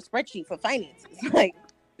have a spreadsheet for finances. Like,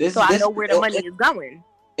 I know where the money is going.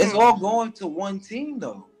 It's all going to one team,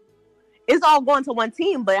 though. It's all going to one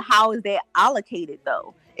team, but how is that allocated,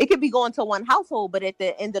 though? It could be going to one household, but at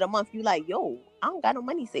the end of the month, you like, yo, I don't got no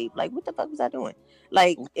money saved. Like, what the fuck was I doing?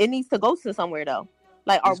 Like, it needs to go to somewhere, though.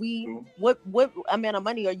 Like, what amount of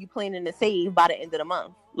money are you planning to save by the end of the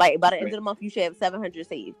month? Like, by the end of the month, you should have 700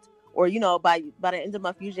 saved. Or, by the end of the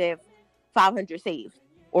month, you should have 500 saved.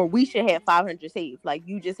 Or we should have 500 saved. Like,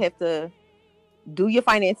 you just have to do your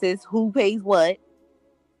finances, who pays what,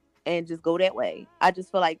 and just go that way. I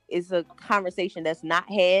just feel like it's a conversation that's not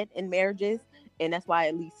had in marriages, and that's why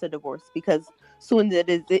it leads to divorce. Because soon it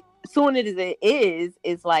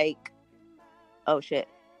is like oh shit,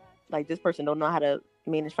 like this person don't know how to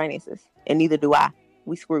manage finances, and neither do I.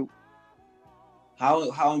 We screwed.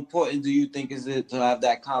 How important do you think is it to have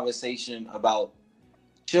that conversation about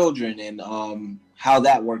children and how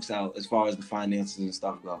that works out as far as the finances and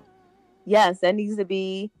stuff go? Yes, that needs to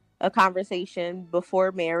be a conversation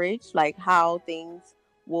before marriage, like how things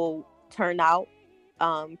will turn out.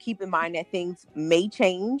 Keep in mind that things may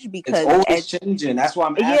change It's because always changing. That's why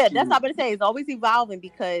I'm asking. yeah, that's you. what I'm gonna say. It's always evolving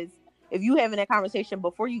because if you having that conversation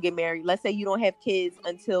before you get married, let's say you don't have kids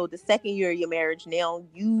until the second year of your marriage. Now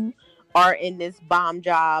you are in this bomb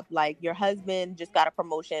job, like your husband just got a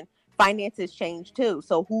promotion. Finances change too.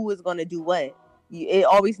 So who is gonna do what? It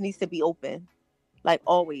always needs to be open. Like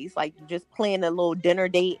always, like just plan a little dinner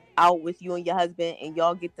date out with you and your husband, and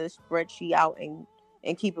y'all get the spreadsheet out and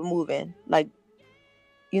keep it moving. Like,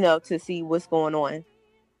 to see what's going on.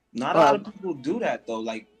 Not a lot of people do that though.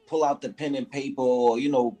 Like pull out the pen and paper, or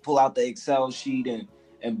pull out the Excel sheet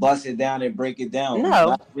and bust it down and break it down.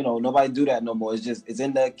 No, nobody do that no more. It's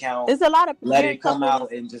in the account. There's a lot of let married it come couples,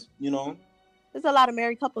 out and just There's a lot of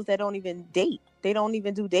married couples that don't even date. They don't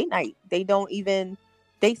even do date night.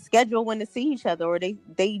 They schedule when to see each other, or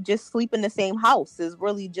they just sleep in the same house. It's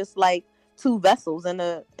really just like two vessels in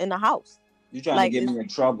a house. You trying to get me in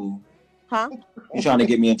trouble? Huh? You trying to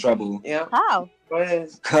get me in trouble? Yeah. How?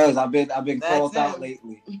 Cause I've been called out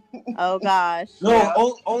lately. Oh gosh. No, Yeah.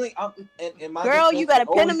 only in my Girl, you gotta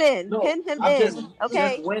pin always, him in. no, Pin him I'm in.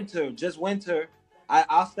 Okay. Just winter.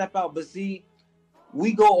 I'll step out, but see,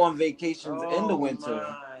 we go on vacations in the winter.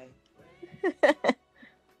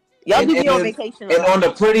 Y'all do And be on then- vacation. And on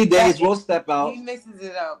the pretty days, we'll step out. He mixes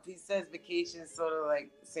it up. He says vacation sort of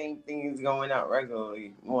like the same thing as going out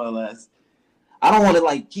regularly, more or less. I don't want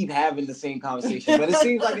to keep having the same conversation, but it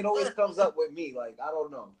seems like it always comes up with me. Like I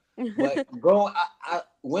don't know, but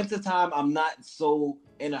wintertime, I'm not so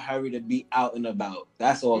in a hurry to be out and about.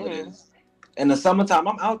 That's all it is. In the summertime,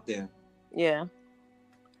 I'm out there. Yeah.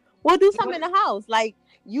 We'll do something in the house. Like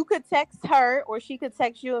you could text her, or she could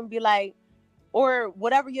text you and be like, or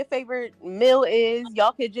whatever your favorite meal is,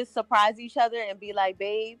 y'all could just surprise each other and be like,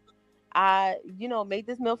 babe, I made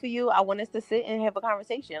this meal for you. I want us to sit and have a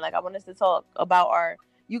conversation. Like I want us to talk about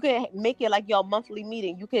you can make it like your monthly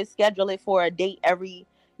meeting. You can schedule it for a date every,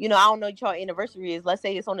 I don't know what your anniversary is. Let's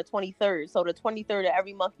say it's on the 23rd. So the 23rd of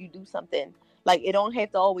every month you do something. Like it don't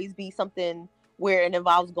have to always be something where it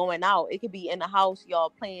involves going out. It could be in the house, y'all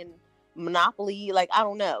playing Monopoly. Like, I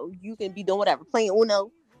don't know. You can be doing whatever, playing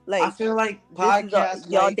Uno. Like I feel like podcast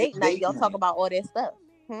y'all night date is night. Y'all night. talk about all that stuff.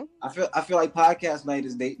 I feel like podcast night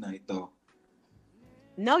is date night though.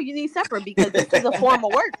 No, you need separate because this is a form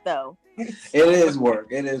of work though. It is work.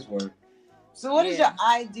 It is work. So what is your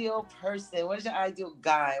ideal person? What is your ideal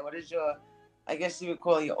guy? What is your, I guess you would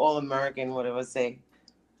call it your all-American, whatever say?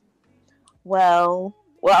 Well,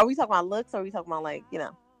 are we talking about looks, or are we talking about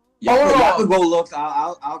Y'all could go looks.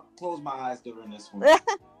 I'll close my eyes during this one.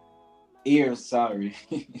 Ears, sorry.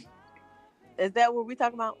 Is that what we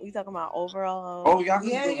talking about? We talking about overall? Oh, y'all can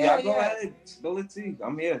go yeah. ahead. Spill it tea.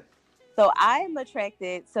 I'm here. So I am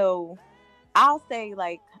attracted. So I'll say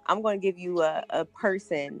I'm going to give you a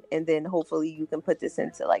person, and then hopefully you can put this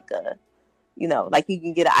into a, you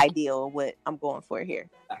can get an idea of what I'm going for here.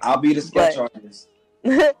 I'll be the sketch artist.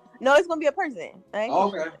 No, it's going to be a person. Right?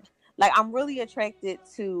 Okay. I'm really attracted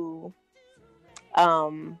to,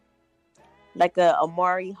 a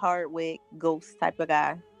Amari Hardwick ghost type of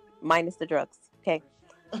guy, minus the drugs. Okay,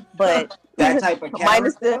 but that type of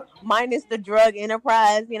character? minus the drug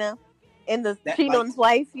enterprise, and the cheating on his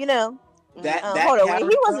wife, That hold on, character?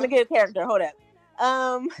 he wasn't a good character. Hold up.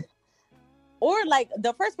 Or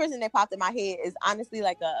the first person that popped in my head is honestly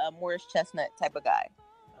a Morris Chestnut type of guy.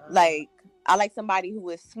 I like somebody who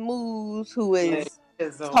is smooth, who is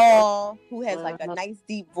tall, who has a nice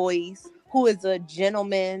deep voice, who is a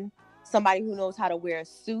gentleman, somebody who knows how to wear a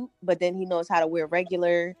suit, but then he knows how to wear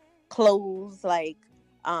regular clothes, a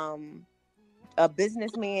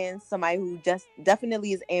businessman, somebody who just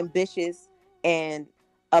definitely is ambitious and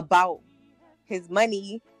about his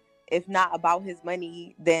money. If not about his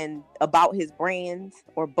money, then about his brand,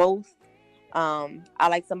 or both. I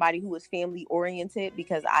like somebody who is family oriented,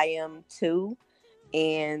 because I am too.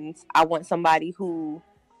 And I want somebody who,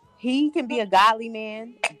 he can be a godly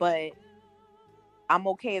man, but I'm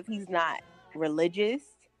okay if he's not religious.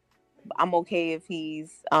 I'm okay if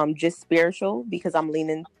he's just spiritual, because I'm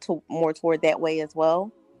leaning more toward that way as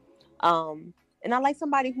well. And I like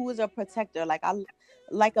somebody who is a protector. I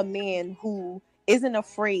like a man who isn't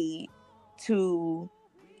afraid to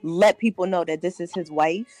let people know that this is his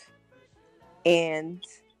wife. And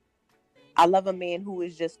I love a man who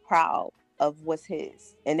is just proud of what's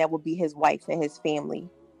his, and that would be his wife and his family,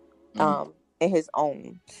 Mhm. and his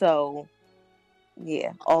own. So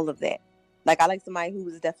yeah, all of that. Like I like somebody who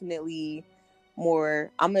is definitely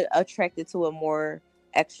more. I'm attracted to a more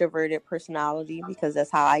extroverted personality because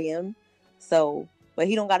that's how I am. So, but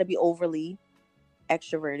he don't got to be overly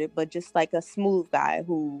extroverted, but just like a smooth guy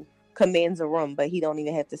who commands a room, but he don't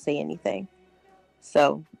even have to say anything.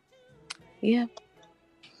 So yeah.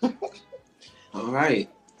 All right.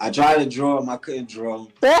 I tried to draw him. I couldn't draw him.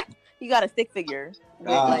 You got a stick figure with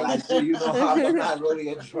You know, I'm not really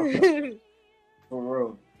a drawer. For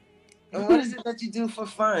real. And what is it that you do for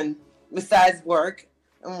fun besides work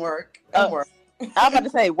and work and work? I was about to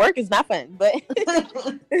say work is not fun, but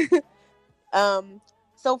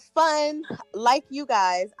so fun. Like you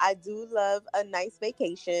guys, I do love a nice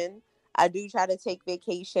vacation. I do try to take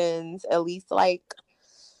vacations at least like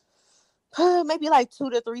maybe like 2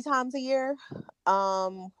 to 3 times a year.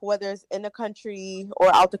 Whether it's in the country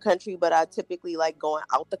or out the country, but I typically like going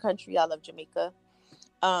out the country. I love Jamaica.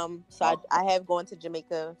 So I have gone to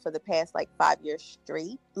Jamaica for the past like 5 years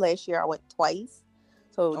straight. Last year I went twice.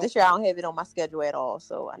 So this year I don't have it on my schedule at all.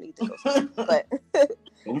 So I need to go. But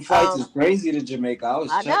them flights is crazy to Jamaica.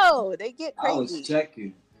 I know they get crazy. I was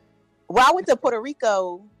checking. Well, I went to Puerto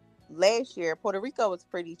Rico last year. Puerto Rico was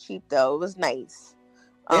pretty cheap though. It was nice.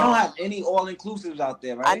 They don't have any all inclusives out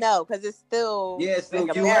there, right? I know, because it's still still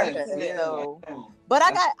like US. America. Yeah. So. But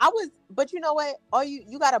but you know what?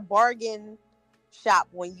 You got a bargain shop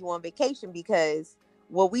when you on vacation, because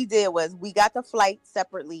what we did was we got the flight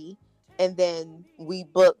separately, and then we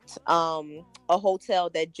booked a hotel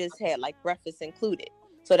that just had like breakfast included.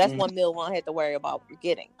 So that's one meal we don't have to worry about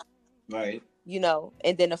getting. Right. You know,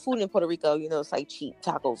 and then the food in Puerto Rico, you know, it's like cheap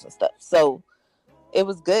tacos and stuff. So it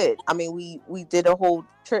was good. I mean, we did a whole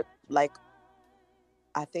trip. Like,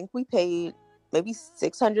 I think we paid maybe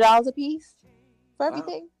 $600 a piece for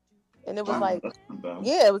everything, and it was like,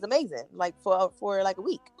 yeah, it was amazing. Like for like a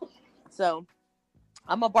week. So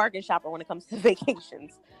I'm a bargain shopper when it comes to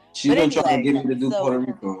vacations. She's been trying to get me to do Puerto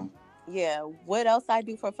Rico. Yeah. What else I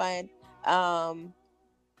do for fun?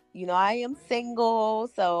 You know, I am single,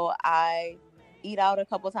 so I eat out a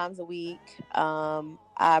couple times a week.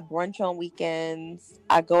 I brunch on weekends.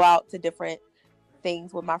 I go out to different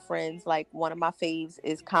things with my friends. Like one of my faves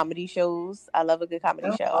is comedy shows. I love a good comedy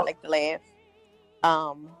show. I like to laugh.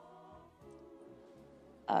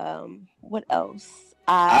 What else?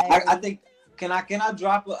 I think can I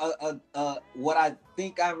drop a what I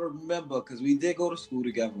think I remember, because we did go to school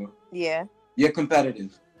together. Yeah. You're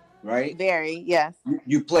competitive, right? Very, yes.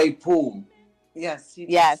 You play pool. Yes.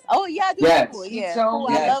 Yes. Oh yeah, I do play pool. Yeah. Pool.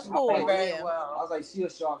 Yes. I love pool. Very well. I was like,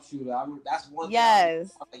 she's a sharpshooter. That's one. Yes.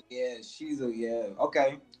 Thing. Like, yeah, she's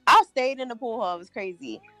okay. I stayed in the pool hall. It was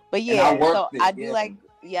crazy. But yeah, I do like.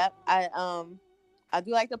 Yep. I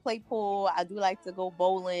do like to play pool. I do like to go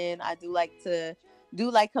bowling. I do like to do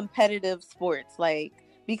like competitive sports, like,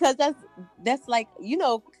 because that's like, you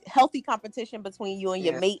know, healthy competition between you and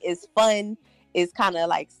your mate is fun. It's kind of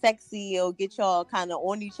like sexy. It'll get y'all kind of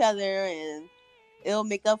on each other, and it'll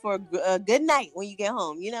make up for a good night when you get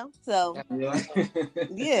home, you know? So,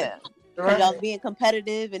 yeah. Right. Y'all being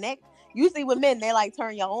competitive, and that usually with men, they like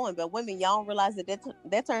turn y'all on, but women, y'all don't realize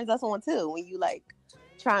that turns us on too. When you like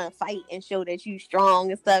trying to fight and show that you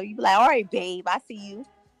strong and stuff, you be like, all right, babe, I see you.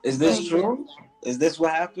 Is this true? Is this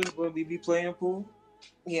what happens when we be playing pool?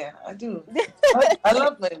 Yeah, I do. I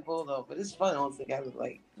love playing pool though, but it's fun all together,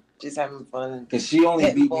 like just having fun. Because she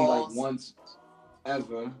only beat me like once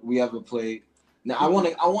ever we ever played. Now I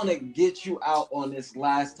want to get you out on this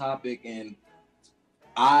last topic, and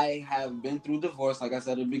I have been through divorce, like I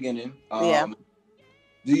said at the beginning. Do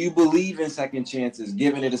you believe in second chances,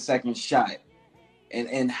 giving it a second shot,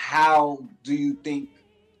 and how do you think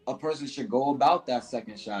a person should go about that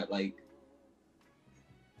second shot, like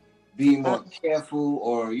being more careful,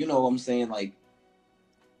 or you know what I'm saying, like?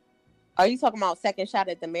 Are you talking about second shot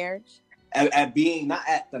at the marriage? At being not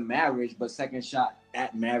at the marriage, but second shot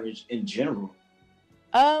at marriage in general.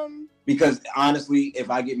 Because honestly, if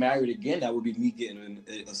I get married again, that would be me getting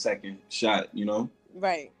a second shot, you know?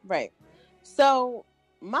 Right. So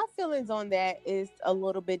my feelings on that is a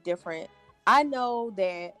little bit different. I know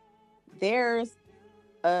that there's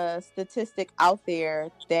a statistic out there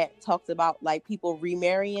that talks about like people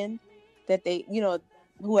remarrying, that they, you know,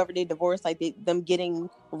 whoever they divorce, like them getting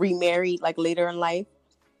remarried like later in life.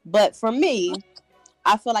 But for me,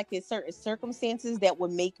 I feel like there's certain circumstances that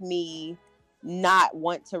would make me not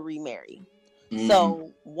want to remarry.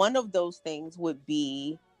 So one of those things would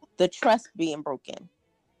be the trust being broken.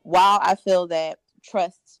 While I feel that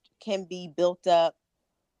trust can be built up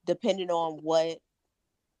depending on what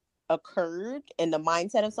occurred in the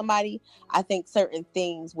mindset of somebody, I think certain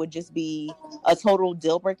things would just be a total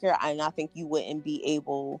deal breaker, and I think you wouldn't be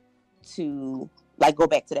able to like go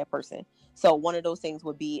back to that person. So one of those things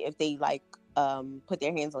would be if they like put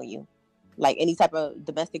their hands on you, like any type of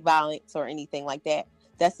domestic violence or anything like that.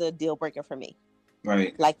 That's a deal breaker for me.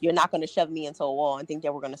 Right. Like, you're not going to shove me into a wall and think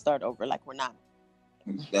that we're going to start over. Like, we're not.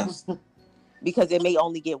 That's Because it may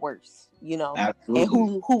only get worse, you know. absolutely.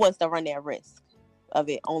 And who wants to run that risk of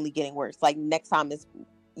it only getting worse? Like, next time is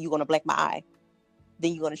you going to black my eye,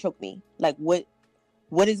 then you're going to choke me. Like, what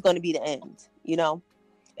is going to be the end, you know?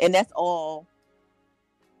 And that's all,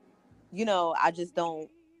 you know. I just don't.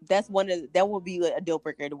 That would be a deal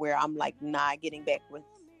breaker to where I'm like not getting back with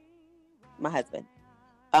my husband.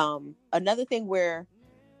 Another thing where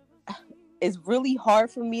it's really hard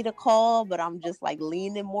for me to call, but I'm just like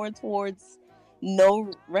leaning more towards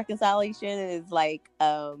no reconciliation is like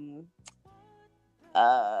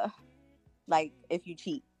if you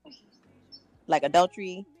cheat. Like,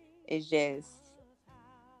 adultery is just,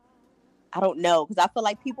 I don't know, because I feel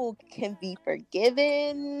like people can be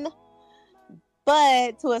forgiven,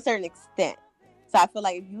 but to a certain extent. So I feel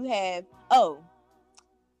like if you have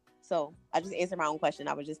so I just answered my own question.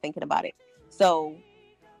 I was just thinking about it. So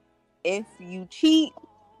if you cheat,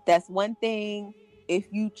 that's one thing. If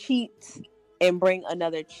you cheat and bring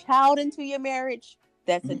another child into your marriage,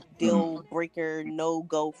 that's a deal breaker, no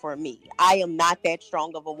go for me. I am not that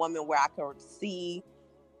strong of a woman where I could see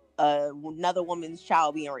another woman's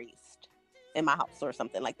child being raised in my house or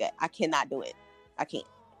something like that. I cannot do it. I can't.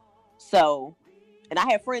 So, and I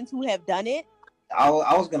have friends who have done it. I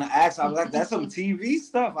was gonna ask. I was like, "That's some TV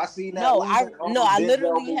stuff." I seen that. I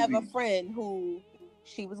literally have a friend who,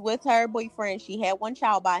 she was with her boyfriend. She had one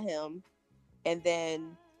child by him, and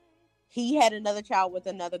then he had another child with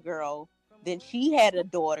another girl. Then she had a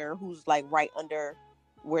daughter who's like right under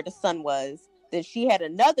where the son was. Then she had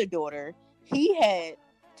another daughter. He had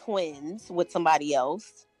twins with somebody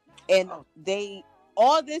else, and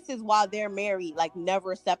all this is while they're married, like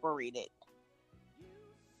never separated.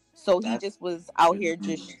 So he just was out here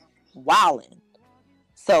just wilding.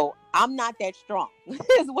 So I'm not that strong,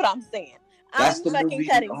 is what I'm saying. I'm fucking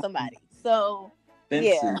cutting somebody. So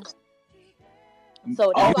yeah.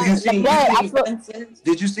 So that's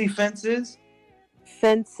did you see Fences?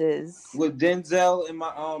 Fences With Denzel in my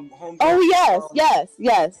home. Oh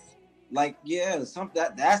yes. Like, yeah, that's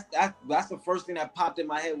the first thing that popped in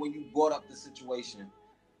my head when you brought up the situation.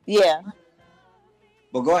 Yeah.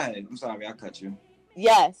 But go ahead. I'm sorry, I cut you.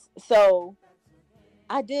 Yes. So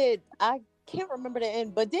I can't remember the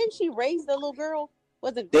end, but didn't she raise the little girl?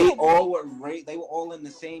 Was it? They all were raised. They were all in the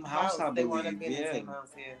same house. They wound up in the same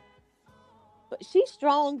house. Yeah. But she's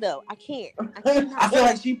strong though. I can't. I feel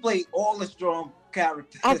like she played all the strong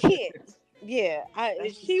characters. I can't. Yeah,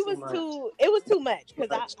 she was too. It was too much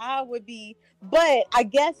because I would be. But I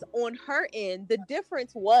guess on her end, the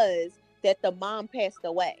difference was that the mom passed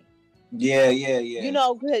away. Yeah. You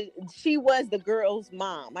know, because she was the girl's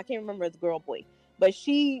mom. I can't remember the girl boy, but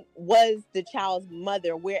she was the child's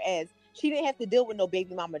mother. Whereas she didn't have to deal with no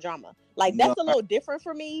baby mama drama. Like, that's a little different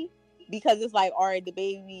for me because it's like, all right, the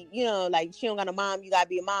baby, you know, like she don't got a mom. You gotta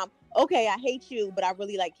be a mom. Okay, I hate you, but I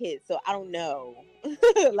really like kids, so I don't know.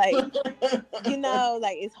 Like, you know,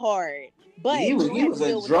 like it's hard. But he was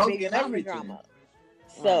a drunk and everything. Drama.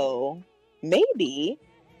 So maybe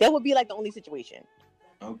that would be like the only situation.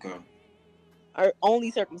 Okay. Or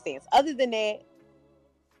only circumstance. Other than that,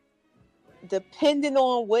 depending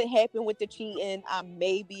on what happened with the cheating, I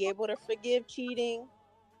may be able to forgive cheating,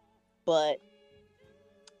 but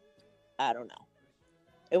I don't know.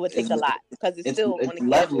 It would take a lot because it's still on the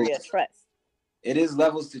category of trust. It is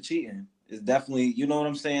levels to cheating. It's definitely, you know what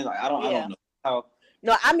I'm saying? Like, I don't know how.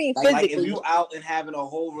 No, I mean physically. Like if you out and having a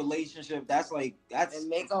whole relationship, that's and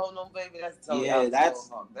make a whole no baby. That's totally that's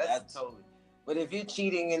totally. But if you're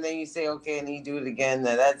cheating and then you say okay and then you do it again,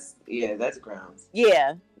 that's grounds.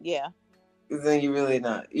 Yeah. Because then you're really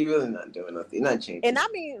not doing nothing. You're not changing. And I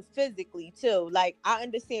mean physically too. Like, I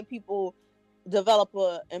understand people develop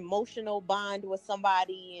a emotional bond with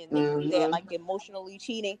somebody and they do that, like emotionally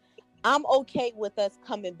cheating. I'm okay with us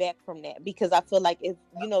coming back from that because I feel like if,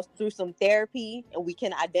 you know, through some therapy and we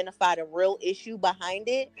can identify the real issue behind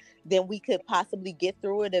it, then we could possibly get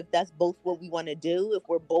through it if that's both what we want to do, if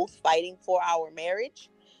we're both fighting for our marriage.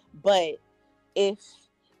 But if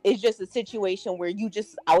it's just a situation where you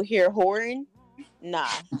just out here whoring, nah.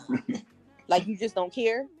 Like, you just don't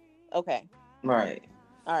care? Okay. Right.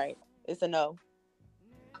 All right. It's a no.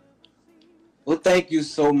 Well, thank you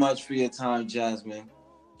so much for your time, Jasmine.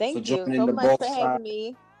 Thank you so much for having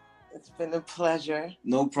me. It's been a pleasure.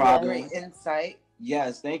 No problem. Great insight.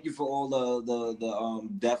 Yes, thank you for all the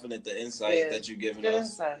definite the insight that you're giving Good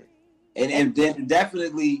us. insight. And then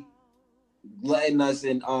definitely letting us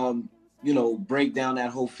and break down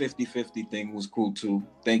that whole 50-50 thing was cool too.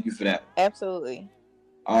 Thank you for that. Absolutely.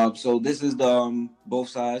 So this is the Both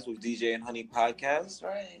Sides with DJ and Honey podcast.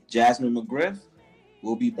 Right. Jasmine McGriff.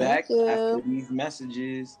 We'll be back you. after these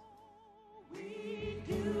messages.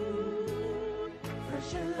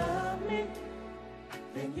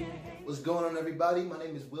 What's going on, everybody? My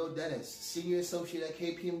name is Will Dennis, Senior Associate at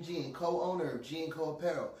KPMG and co-owner of G&Co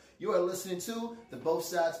Apparel. You are listening to the Both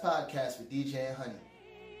Sides Podcast with DJ and Honey.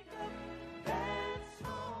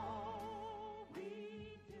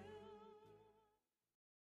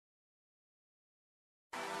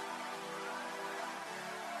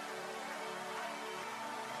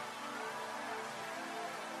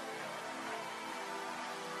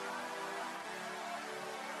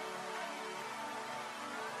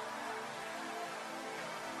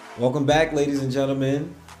 Welcome back, ladies and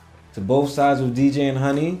gentlemen, to Both Sides with DJ and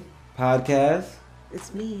Honey podcast.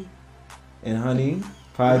 It's me. And Honey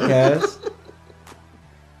podcast.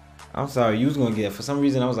 I'm sorry, you was gonna get. For some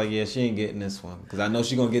reason, I was like, yeah, she ain't getting this one because I know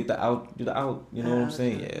she gonna get the out. You know what I'm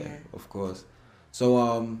saying? Yeah, of course.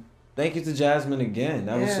 So, thank you to Jasmine again.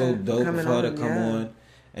 That was so dope for her to come on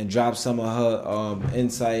and drop some of her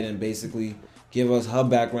insight and basically give us her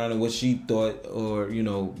background and what she thought or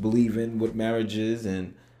believe in what marriage is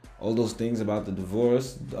and all those things about the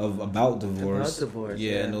divorce, about divorce.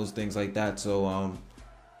 Yeah, and those things like that. So,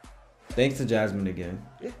 thanks to Jasmine again.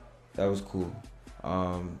 Yeah. That was cool.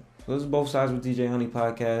 So this is Both Sides with DJ Honey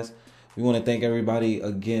podcast. We want to thank everybody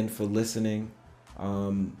again for listening.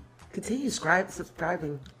 Continue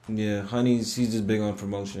subscribing. Yeah, Honey, she's just big on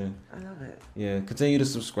promotion. I love it. Yeah, continue to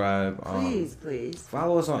subscribe. Please.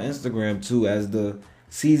 Follow us on Instagram too. As the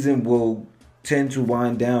season will tend to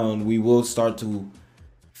wind down, we will start to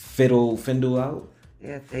fiddle out.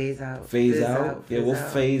 Yeah, phase out. Yeah, we'll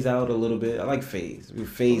phase out a little bit. I like phase. We're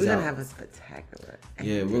gonna out. have a spectacular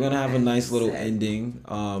ending. Yeah, we're gonna have a nice little ending.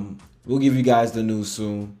 We'll give you guys the news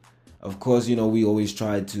soon. Of course, we always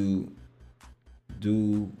try to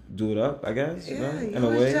do it up, I guess. Yeah, in a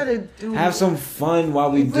way. Try to have some fun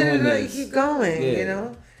while we doing this. Keep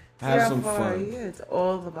going, Have some fun. Yeah, it's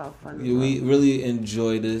all about fun. Yeah, we really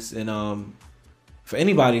enjoy this, and for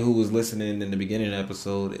anybody who was listening in the beginning of the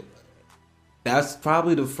episode, that's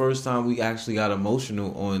probably the first time we actually got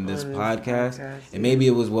emotional on this podcast. And maybe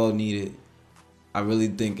it was well needed. I really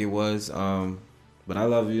think it was. But I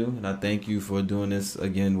love you and I thank you for doing this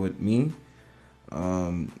again with me. We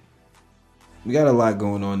got a lot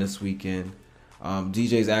going on this weekend.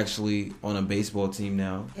 DJ's actually on a baseball team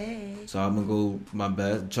now. Hey. So I'm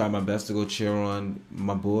gonna try my best to go cheer on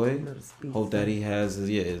my boy. Hope that he has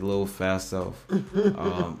his little fast self.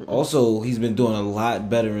 Also, he's been doing a lot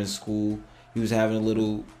better in school. He was having a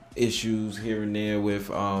little issues here and there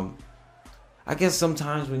with I guess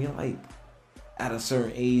sometimes when you're like at a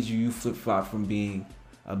certain age, you flip-flop from being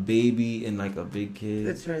a baby and like a big kid.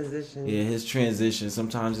 The transition. Yeah, his transition.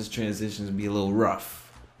 Sometimes his transitions be a little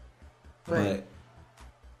rough. But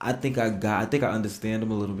I think I understand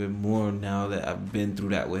him a little bit more now that I've been through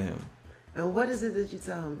that with him. And what is it that you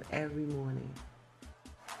tell him every morning?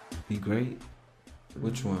 Be great.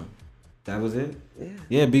 Which one? That was it? Yeah.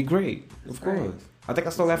 Yeah, be great. Of course. I think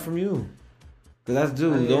I stole that from you. Cause that's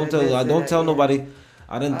dude. Don't tell nobody.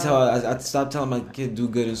 I didn't tell. I stopped telling my kid do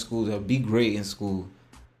good in school. Be great in school.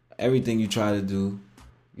 Everything you try to do.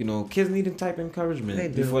 Kids need type of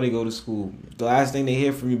encouragement before they go to school. The last thing they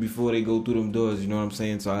hear from you before they go through them doors. You know what I'm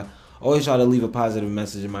saying? So I always try to leave a positive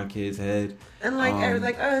message in my kid's head. And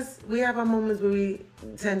like us, we have our moments where we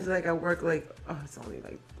tend to at work it's only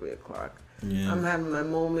 3:00. Yeah. I'm having my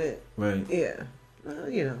moment. Right. Yeah.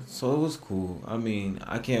 So it was cool. I mean,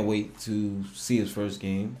 I can't wait to see his first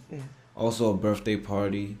game. Yeah. Also a birthday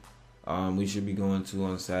party. We should be going to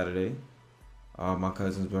on Saturday. My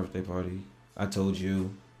cousin's birthday party. I told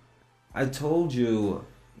you. You told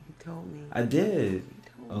me. I did.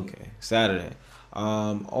 Okay. Saturday.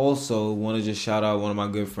 Also want to just shout out one of my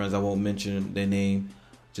good friends. I won't mention their name.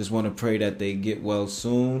 Just want to pray that they get well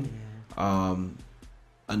soon. Yeah.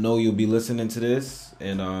 I know you'll be listening to this,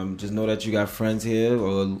 and just know that you got friends here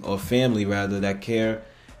or family rather that care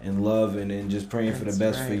and love and just praying for the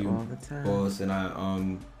best for you, all the time. boss. And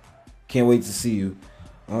I can't wait to see you.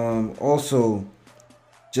 Also,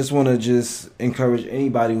 just want to encourage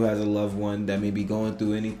anybody who has a loved one that may be going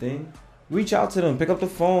through anything. Reach out to them, pick up the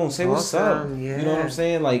phone, say what's up. Yeah. You know what I'm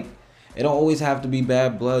saying? It don't always have to be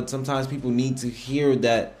bad blood. Sometimes people need to hear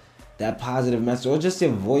that that positive message, or just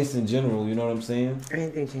your voice in general. You know what I'm saying?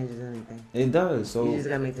 Anything changes anything. It does. So You just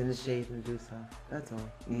gotta make the initiation and do so. That's all.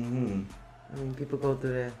 Mm-hmm. I mean, people go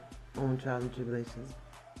through their own trials and tribulations,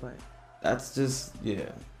 but That's just You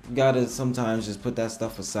gotta sometimes just put that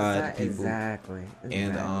stuff aside, people, exactly.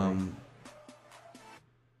 and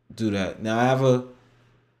do that. Now I have a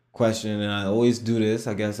question, and I always do this.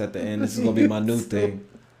 I guess at the end, this is gonna be my new thing,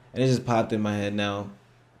 and it just popped in my head now.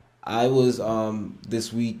 I was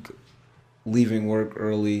this week leaving work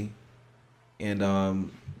early,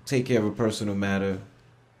 and take care of a personal matter,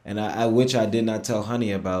 and I which I did not tell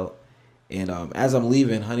Honey about. And as I'm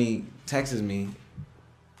leaving, Honey texts me,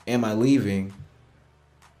 "Am I leaving?"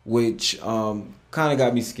 Which kind of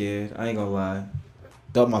got me scared. I ain't gonna lie.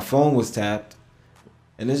 Thought my phone was tapped,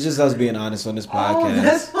 and it's just us being honest on this podcast. Oh,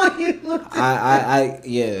 that's why you looked at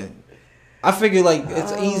yeah. I figure like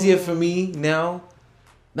it's easier for me now.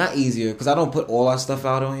 Not easier because I don't put all our stuff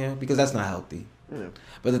out on here because that's not healthy. No.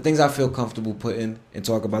 But the things I feel comfortable putting and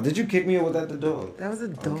talk about. Did you kick me or was that the dog? That was a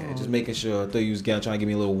dog. Okay, just making sure. I thought you was trying to give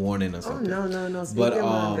me a little warning or Oh, something. no. Speak But, your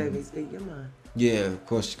mind, baby. Speak your mind. Yeah, of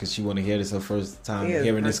course, because she want to hear this her first time Yeah,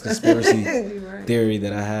 hearing this first- conspiracy You're right. theory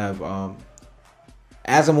that I have.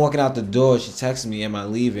 As I'm walking out the door, she texts me, "Am I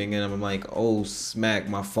leaving?" And I'm like, "Oh, smack,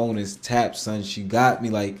 my phone is tapped, son." She got me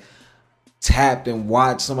like tapped and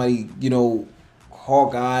watched somebody,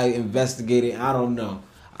 Hawkeye investigating. I don't know.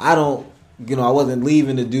 I wasn't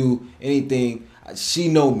leaving to do anything. She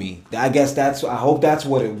know me. I guess I hope that's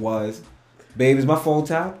what it was. Babe, is my phone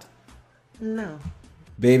tapped? No.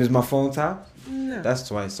 Babe, is my phone tapped? No. That's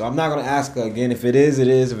twice. So I'm not gonna ask her again. If it is, it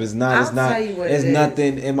is. If it's not, it's I'll not. tell you what There's it is.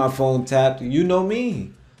 nothing in my phone tapped. You know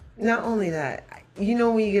me. Not only that, you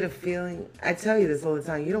know when you get a feeling, I tell you this all the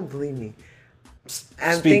time, you don't believe me.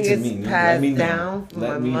 I Speak think to it's me. Let passed me know. down from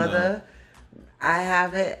Let my me know. mother. I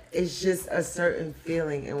have it. It's just a certain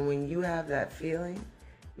feeling. And when you have that feeling,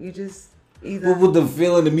 you just either... What would the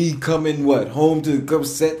feeling of me coming home to come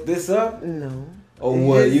set this up? No. Or It's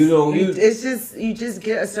what? just- It's just, you just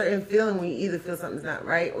get a certain feeling when you either feel something's not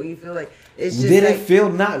right or you feel like it's just Did like... it feel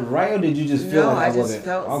not right, or did you just feel No, like I I just wasn't?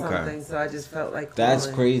 felt Okay. something, so I just felt like That's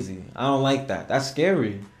calling. crazy. I don't like that. That's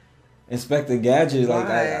scary. Inspector Gadget,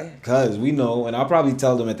 Why? cause we know, and I'll probably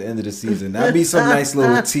tell them at the end of the season. That'd be some nice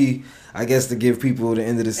little tea, I guess, to give people at the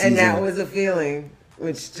end of the season. And that was a feeling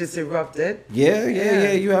which just erupted. Yeah.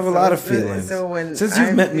 You have a lot of So feelings. when Since you've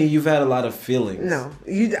I met me, think- you've had a lot of feelings.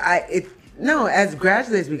 No, as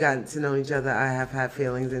gradually as we got to know each other, I have had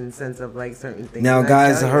feelings in the sense of like certain things. Now, And I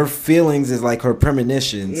guys, tell you. her feelings is like her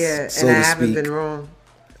premonitions. Yeah, so and I to haven't speak. been wrong.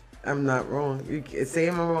 I'm not wrong. You can say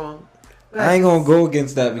I'm wrong. I ain't gonna go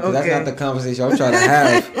against that because Okay. that's not the conversation I'm trying to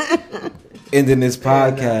have. Ending this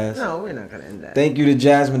podcast. No, we're not gonna end that. Thank you to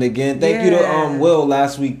Jasmine again. Thank you Yeah. to Will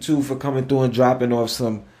last week too for coming through and dropping off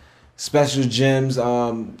some special gems.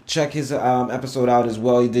 Check his episode out as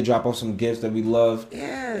well. He did drop off some gifts that we love.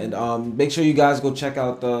 Yeah. And make sure you guys go check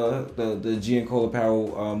out the G and Cole Apparel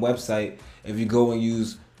website. If you go and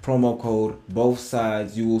use promo code both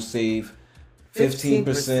sides, you will save 15%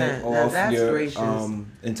 15%. Now off that's your gracious.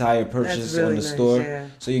 Entire purchase That's really on the nice, store. yeah.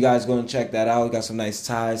 So you guys go and check that out. We got some nice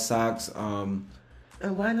ties, socks, And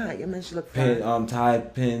why not? Your men should look fine. tie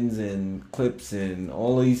pins and clips and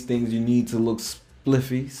all of these things you need to look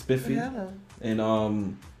spiffy. Hello. And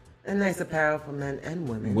And nice apparel for men and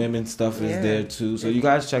women. women stuff is Yeah. there too. So you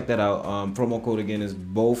guys check that out. Promo code again is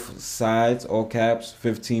both sides, all caps,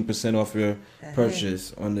 15% off your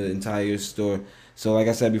purchase on the entire store. So like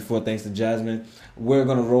I said before, thanks to Jasmine. We're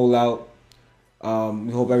gonna roll out.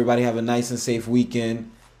 We hope everybody have a nice and safe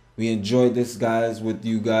weekend. We enjoyed this, guys, with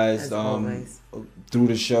you guys As always. through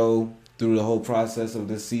the show, through the whole process of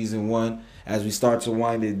this season 1. As we start to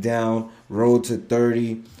wind it down, road to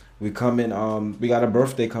 30. We we got a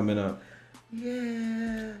birthday coming up.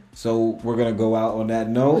 Yeah. So we're gonna go out on that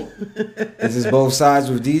note. This is Both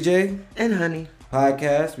Sides with DJ And honey,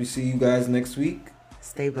 podcast. We see you guys next week.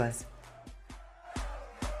 stay blessed.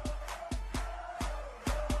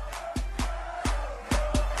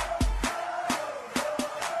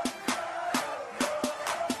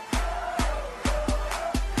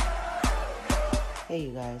 Hey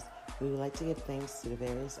you guys, we would like to give thanks to the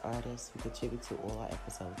various artists who contribute to all our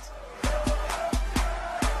episodes.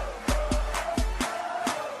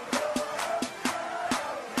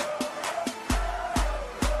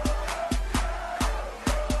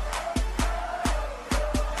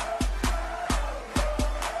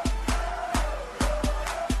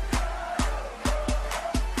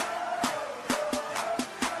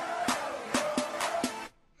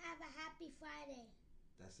 Have a happy Friday.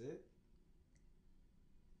 That's it?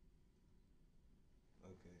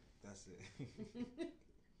 Okay, that's it.